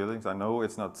 500,000 new buildings. I know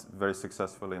it's not very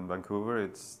successful in Vancouver.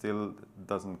 It still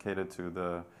doesn't cater to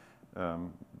the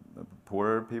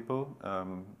poorer people.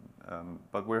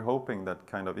 But we're hoping that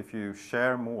kind of if you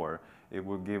share more, it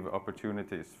will give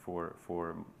opportunities for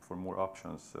more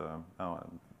options,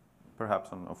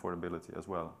 perhaps on affordability as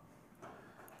well.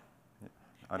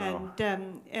 I don't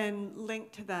know. And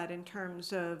linked to that in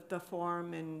terms of the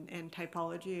form and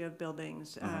typology of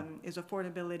buildings, is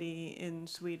affordability in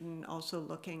Sweden also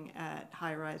looking at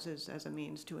high rises as a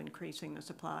means to increasing the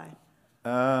supply?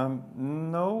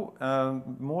 No,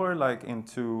 more like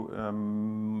into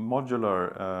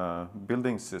modular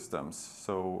building systems,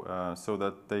 so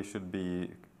that they should be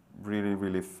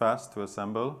really fast to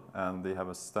assemble, and they have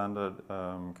a standard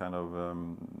kind of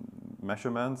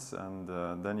measurements, and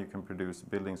then you can produce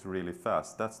buildings really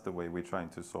fast. That's the way we're trying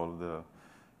to solve the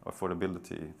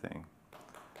affordability thing.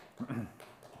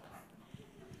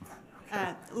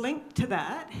 Linked to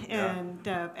that, and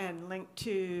linked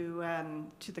to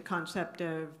the concept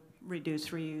of reduce,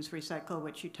 reuse, recycle,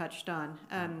 which you touched on.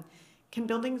 Can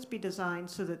buildings be designed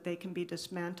so that they can be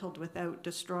dismantled without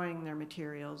destroying their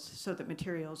materials, so that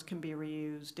materials can be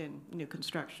reused in new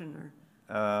construction?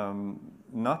 Or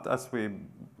not as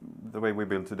the way we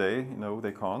build today. No,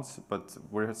 they can't. But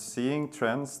we're seeing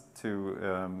trends to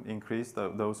increase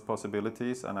those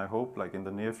possibilities, and I hope, like in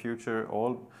the near future,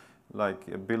 all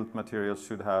built materials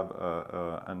should have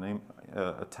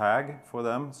a tag for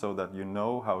them, so that you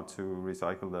know how to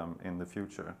recycle them in the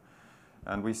future.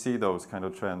 And we see those kind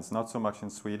of trends, not so much in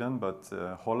Sweden, but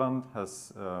Holland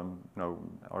has,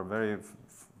 are very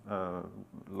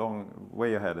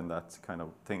way ahead in that kind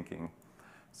of thinking.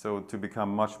 So to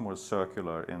become much more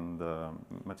circular in the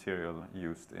material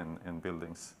used in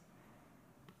buildings.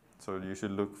 So you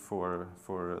should look for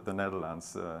the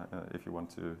Netherlands if you want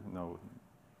to know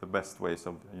the best ways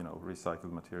of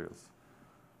recycled materials.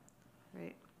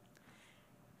 Great.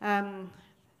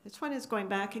 This one is going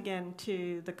back again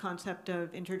to the concept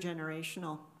of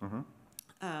intergenerational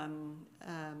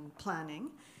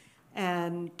planning,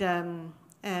 and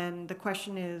the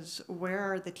question is, where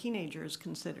are the teenagers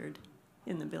considered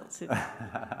in the built city?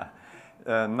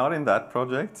 Not in that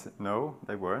project. No,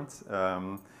 they weren't,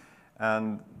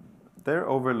 and they're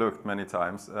overlooked many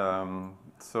times. I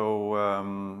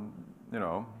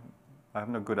have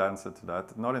no good answer to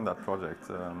that. Not in that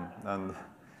project, and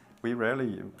we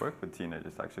rarely work with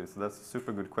teenagers, actually, so that's a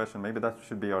super good question. Maybe that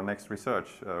should be our next research.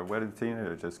 Where did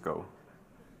teenagers go?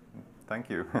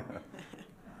 Thank you.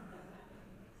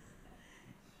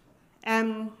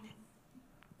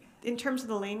 In terms of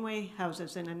the laneway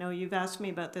houses, and I know you've asked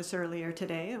me about this earlier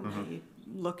today, and we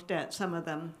looked at some of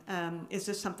them. Is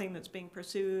this something that's being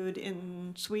pursued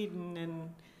in Sweden? And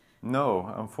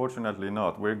no, unfortunately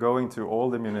not. We're going to all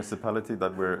the municipality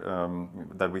that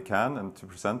we can, and to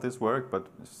present this work, but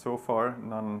so far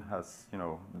none has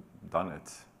done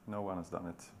it. No one has done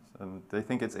it, and they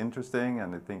think it's interesting,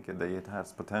 and they think it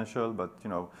has potential, but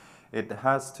it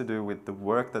has to do with the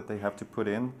work that they have to put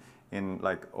in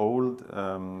like old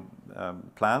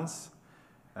plans,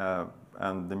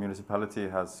 and the municipality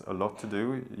has a lot to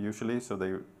do usually, so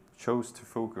they chose to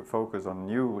focus on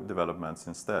new developments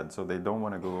instead. So they don't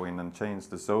want to go in and change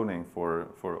the zoning for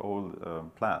old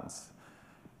plans,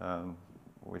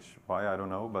 which why I don't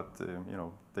know, but you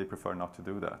know, they prefer not to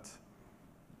do that.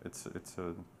 It's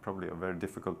probably a very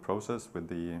difficult process with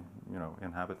the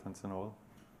inhabitants and all.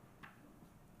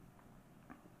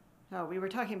 Oh, we were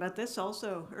talking about this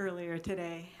also earlier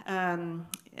today.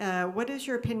 What is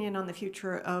your opinion on the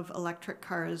future of electric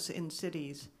cars in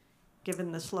cities,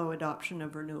 given the slow adoption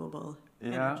of renewable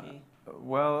energy?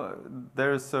 Well,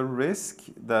 there's a risk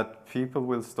that people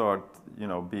will start,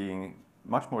 being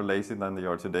much more lazy than they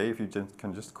are today. If you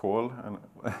can just call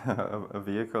a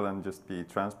vehicle and just be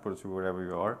transported to wherever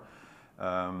you are.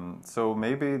 So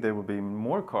maybe there will be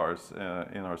more cars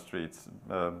in our streets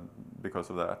because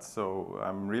of that. So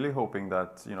I'm really hoping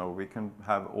that we can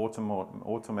have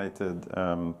automated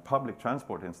public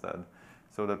transport instead,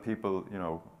 so that people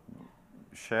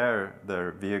share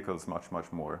their vehicles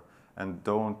much more and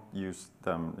don't use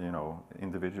them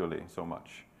individually so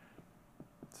much.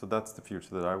 So that's the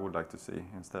future that I would like to see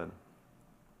instead.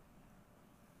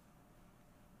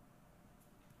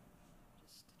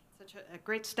 Such a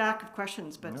great stack of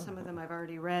questions, but some of them I've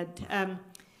already read.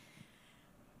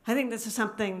 I think this is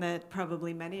something that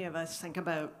probably many of us think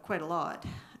about quite a lot,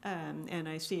 and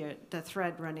I see the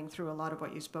thread running through a lot of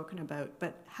what you've spoken about.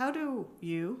 But how do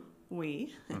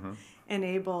we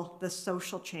enable the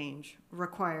social change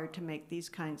required to make these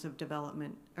kinds of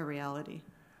development a reality?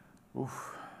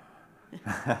 Oof.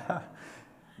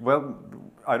 Well,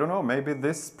 I don't know, maybe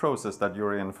this process that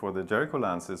you're in for the Jericho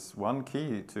Lands is one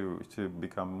key to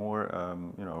become more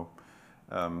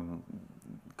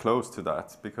close to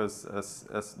that, because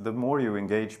as the more you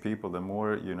engage people, the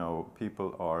more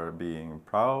people are being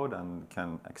proud and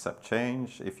can accept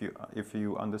change. If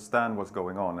you understand what's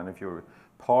going on, and if you're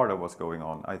part of what's going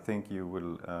on, I think you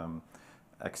will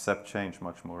accept change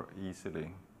much more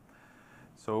easily.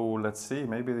 So let's see,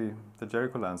 maybe the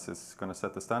Jericho Lands is going to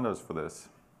set the standards for this.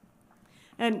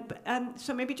 And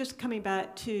so maybe just coming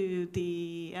back to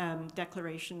the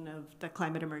declaration of the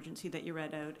climate emergency that you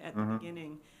read out at the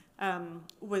beginning,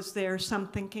 was there some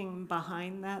thinking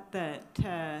behind that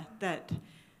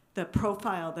the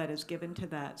profile that is given to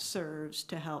that serves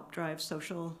to help drive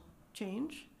social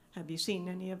change? Have you seen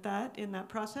any of that in that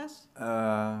process?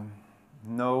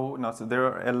 No, not so. There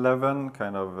are 11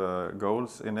 kind of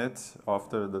goals in it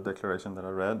after the declaration that I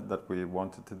read that we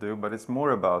wanted to do, but it's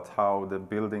more about how the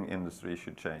building industry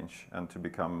should change and to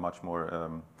become much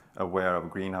more aware of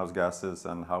greenhouse gases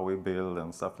and how we build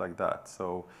and stuff like that.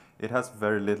 So it has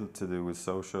very little to do with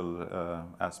social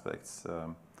aspects,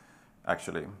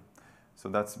 actually. So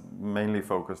that's mainly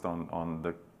focused on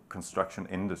the construction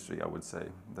industry, I would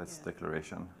say, that's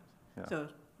declaration. Yeah. So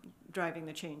driving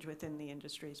the change within the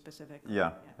industry specifically.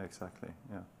 Yeah, exactly,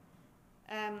 yeah.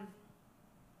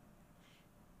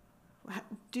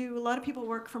 Do a lot of people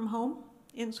work from home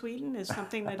in Sweden? Is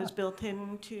something that is built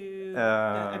into,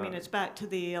 I mean, it's back to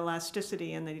the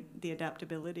elasticity and the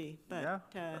adaptability, but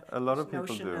yeah, a lot of people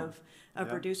notion do.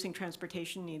 of reducing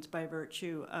transportation needs by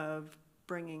virtue of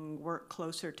bringing work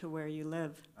closer to where you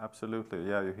live. Absolutely,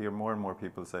 yeah. You hear more and more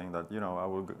people saying that,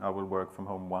 I will work from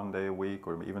home 1 day a week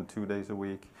or even 2 days a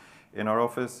week. In our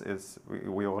office,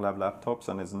 we all have laptops,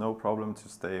 and it's no problem to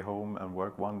stay home and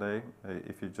work 1 day.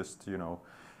 If you just,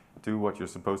 do what you're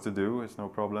supposed to do, it's no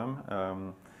problem.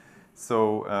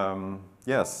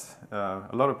 Yes, a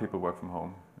lot of people work from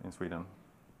home in Sweden.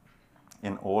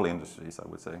 In all industries, I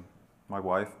would say. My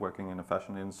wife, working in the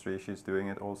fashion industry, she's doing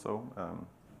it also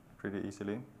pretty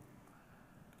easily.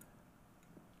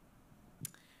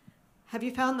 Have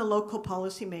you found the local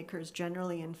policymakers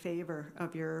generally in favor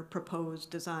of your proposed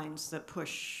designs that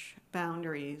push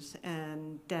boundaries,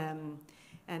 and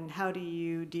how do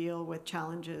you deal with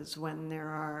challenges when there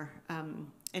are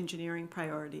engineering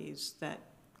priorities that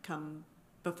come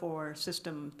before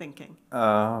system thinking?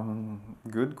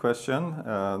 Good question.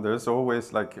 There's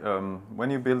always,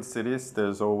 when you build cities,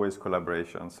 there's always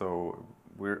collaboration. So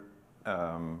we're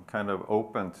kind of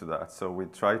open to that. So we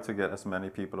try to get as many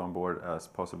people on board as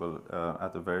possible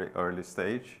at a very early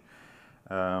stage.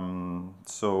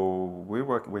 So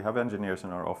we have engineers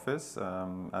in our office,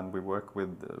 and we work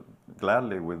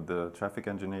gladly with the traffic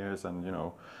engineers, and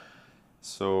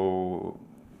so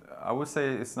I would say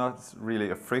it's not really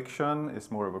a friction,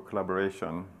 it's more of a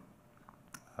collaboration.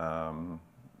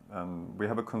 And we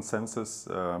have a consensus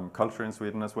culture in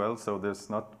Sweden as well, so there's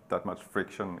not that much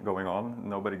friction going on.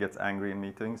 Nobody gets angry in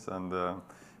meetings, and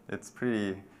it's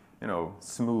pretty,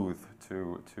 smooth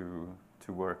to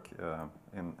work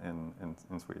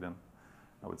in Sweden,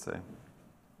 I would say.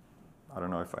 I don't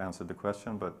know if I answered the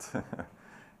question, but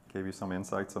gave you some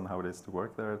insights on how it is to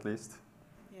work there at least.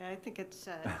 Yeah, I think it's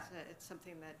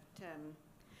something that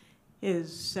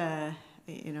is,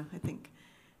 you know, I think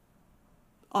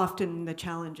often the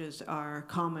challenges are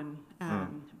common,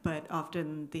 but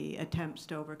often the attempts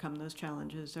to overcome those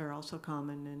challenges are also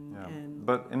common. And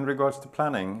But in regards to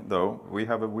planning, though, we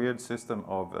have a weird system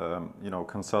of you know,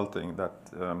 consulting.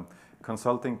 That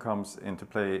consulting comes into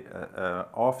play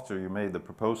after you made the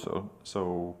proposal.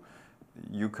 So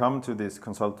you come to these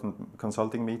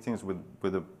consulting meetings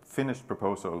with a finished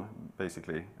proposal,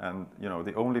 basically, and you know,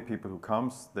 the only people who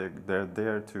comes, they're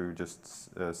there to just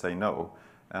say no.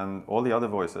 And all the other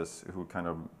voices who kind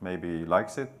of maybe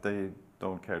likes it, they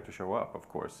don't care to show up, of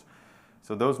course.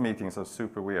 So those meetings are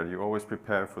super weird. You always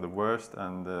prepare for the worst,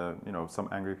 and you know, some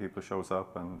angry people shows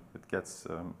up, and it gets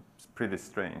pretty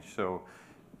strange. So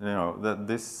you know, that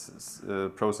this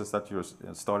process that you're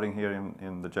starting here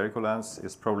in the Jericho Lands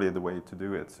is probably the way to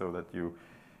do it, so that you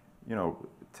know,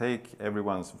 take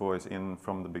everyone's voice in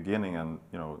from the beginning, and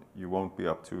you know, you won't be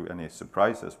up to any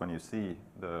surprises when you see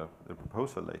the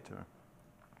proposal later.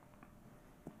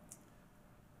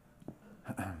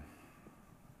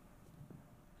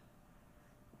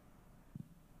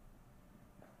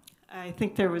 I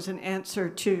think there was an answer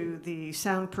to the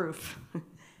soundproof.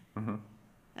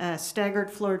 Staggered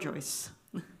floor joists.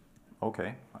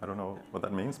 Okay, I don't know what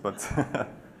that means, but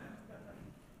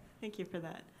Thank you for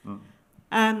that.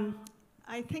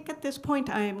 I think at this point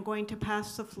I am going to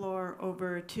pass the floor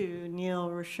over to Neil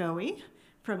Rochowy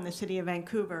from the City of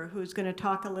Vancouver, who's going to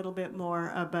talk a little bit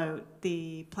more about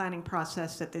the planning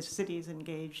process that the city is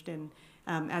engaged in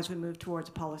as we move towards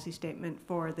a policy statement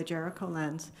for the Jericho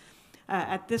Lands.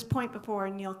 At this point, before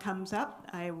Neil comes up,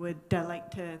 I would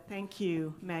like to thank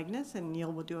you, Magnus, and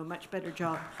Neil will do a much better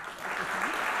job.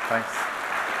 thanks.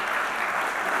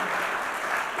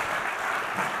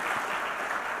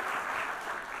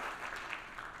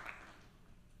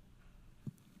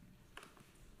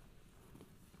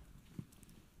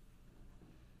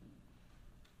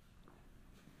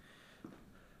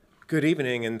 Good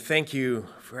evening, and thank you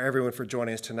for everyone for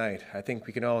joining us tonight. I think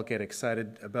we can all get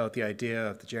excited about the idea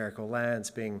of the Jericho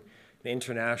Lands being an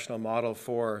international model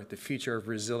for the future of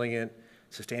resilient,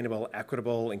 sustainable,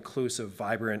 equitable, inclusive,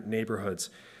 vibrant neighborhoods,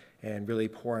 and really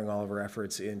pouring all of our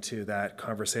efforts into that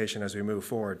conversation as we move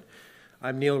forward.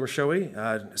 I'm Neil Rochowy,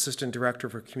 Assistant Director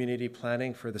for Community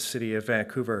Planning for the City of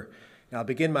Vancouver. And I'll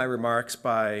begin my remarks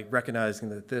by recognizing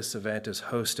that this event is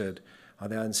hosted on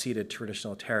the unceded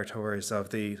traditional territories of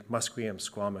the Musqueam,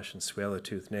 Squamish, and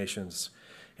Tsleil-Waututh nations,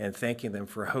 and thanking them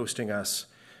for hosting us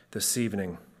this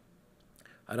evening.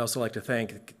 I'd also like to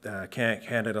thank the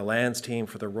Canada Lands team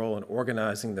for their role in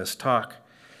organizing this talk,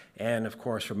 and of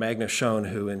course for Magnus Schön,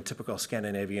 who in typical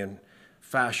Scandinavian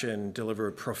fashion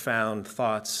delivered profound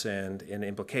thoughts and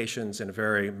implications in a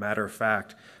very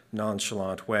matter-of-fact,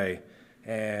 nonchalant way,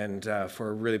 and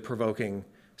for really provoking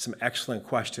some excellent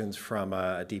questions from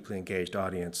a deeply engaged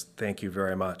audience. Thank you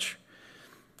very much.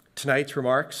 Tonight's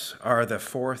remarks are the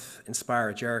fourth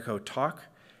Inspire Jericho talk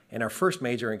and our first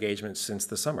major engagement since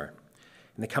the summer.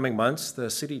 In the coming months,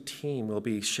 the city team will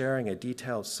be sharing a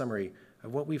detailed summary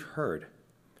of what we've heard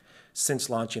since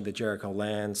launching the Jericho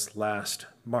Lands last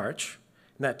March.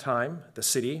 In that time, the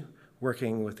city,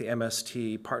 working with the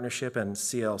MST Partnership and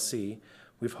CLC,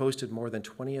 we've hosted more than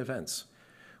 20 events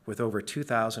with over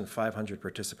 2,500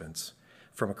 participants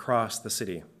from across the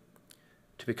city.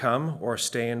 To become or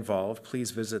stay involved,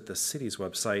 please visit the city's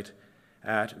website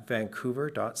at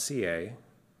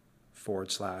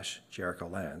vancouver.ca/Jericho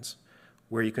Lands,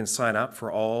 where you can sign up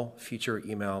for all future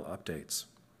email updates.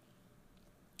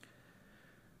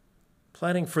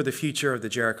 Planning for the future of the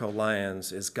Jericho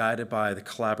Lands is guided by the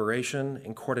collaboration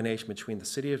and coordination between the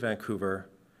City of Vancouver,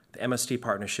 the MST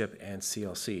Partnership and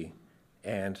CLC,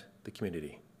 and the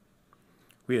community.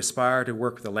 We aspire to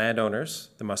work with the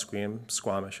landowners, the Musqueam,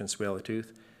 Squamish, and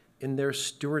Tsleil-Waututh, in their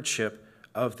stewardship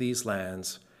of these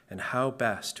lands and how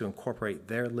best to incorporate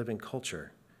their living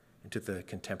culture into the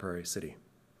contemporary city.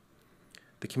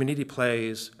 The community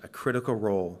plays a critical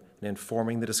role in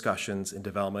informing the discussions and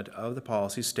development of the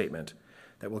policy statement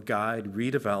that will guide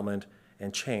redevelopment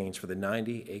and change for the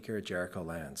 90-acre Jericho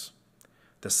Lands.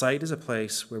 The site is a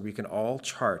place where we can all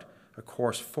chart a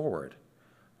course forward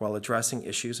while addressing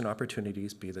issues and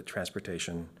opportunities, be it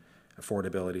transportation,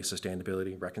 affordability,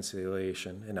 sustainability,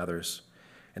 reconciliation, and others,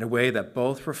 in a way that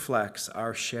both reflects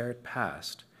our shared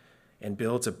past and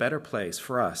builds a better place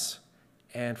for us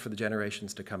and for the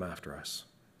generations to come after us.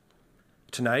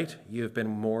 Tonight, you have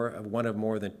been one of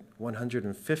more than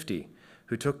 150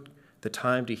 who took the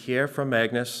time to hear from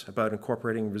Magnus about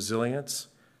incorporating resilience,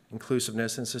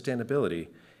 inclusiveness, and sustainability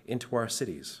into our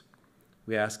cities.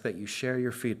 We ask that you share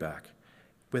your feedback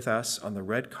with us on the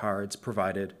red cards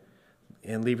provided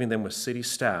and leaving them with city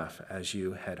staff as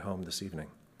you head home this evening.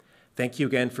 Thank you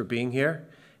again for being here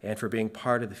and for being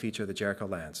part of the future of the Jericho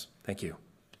Lands. Thank you.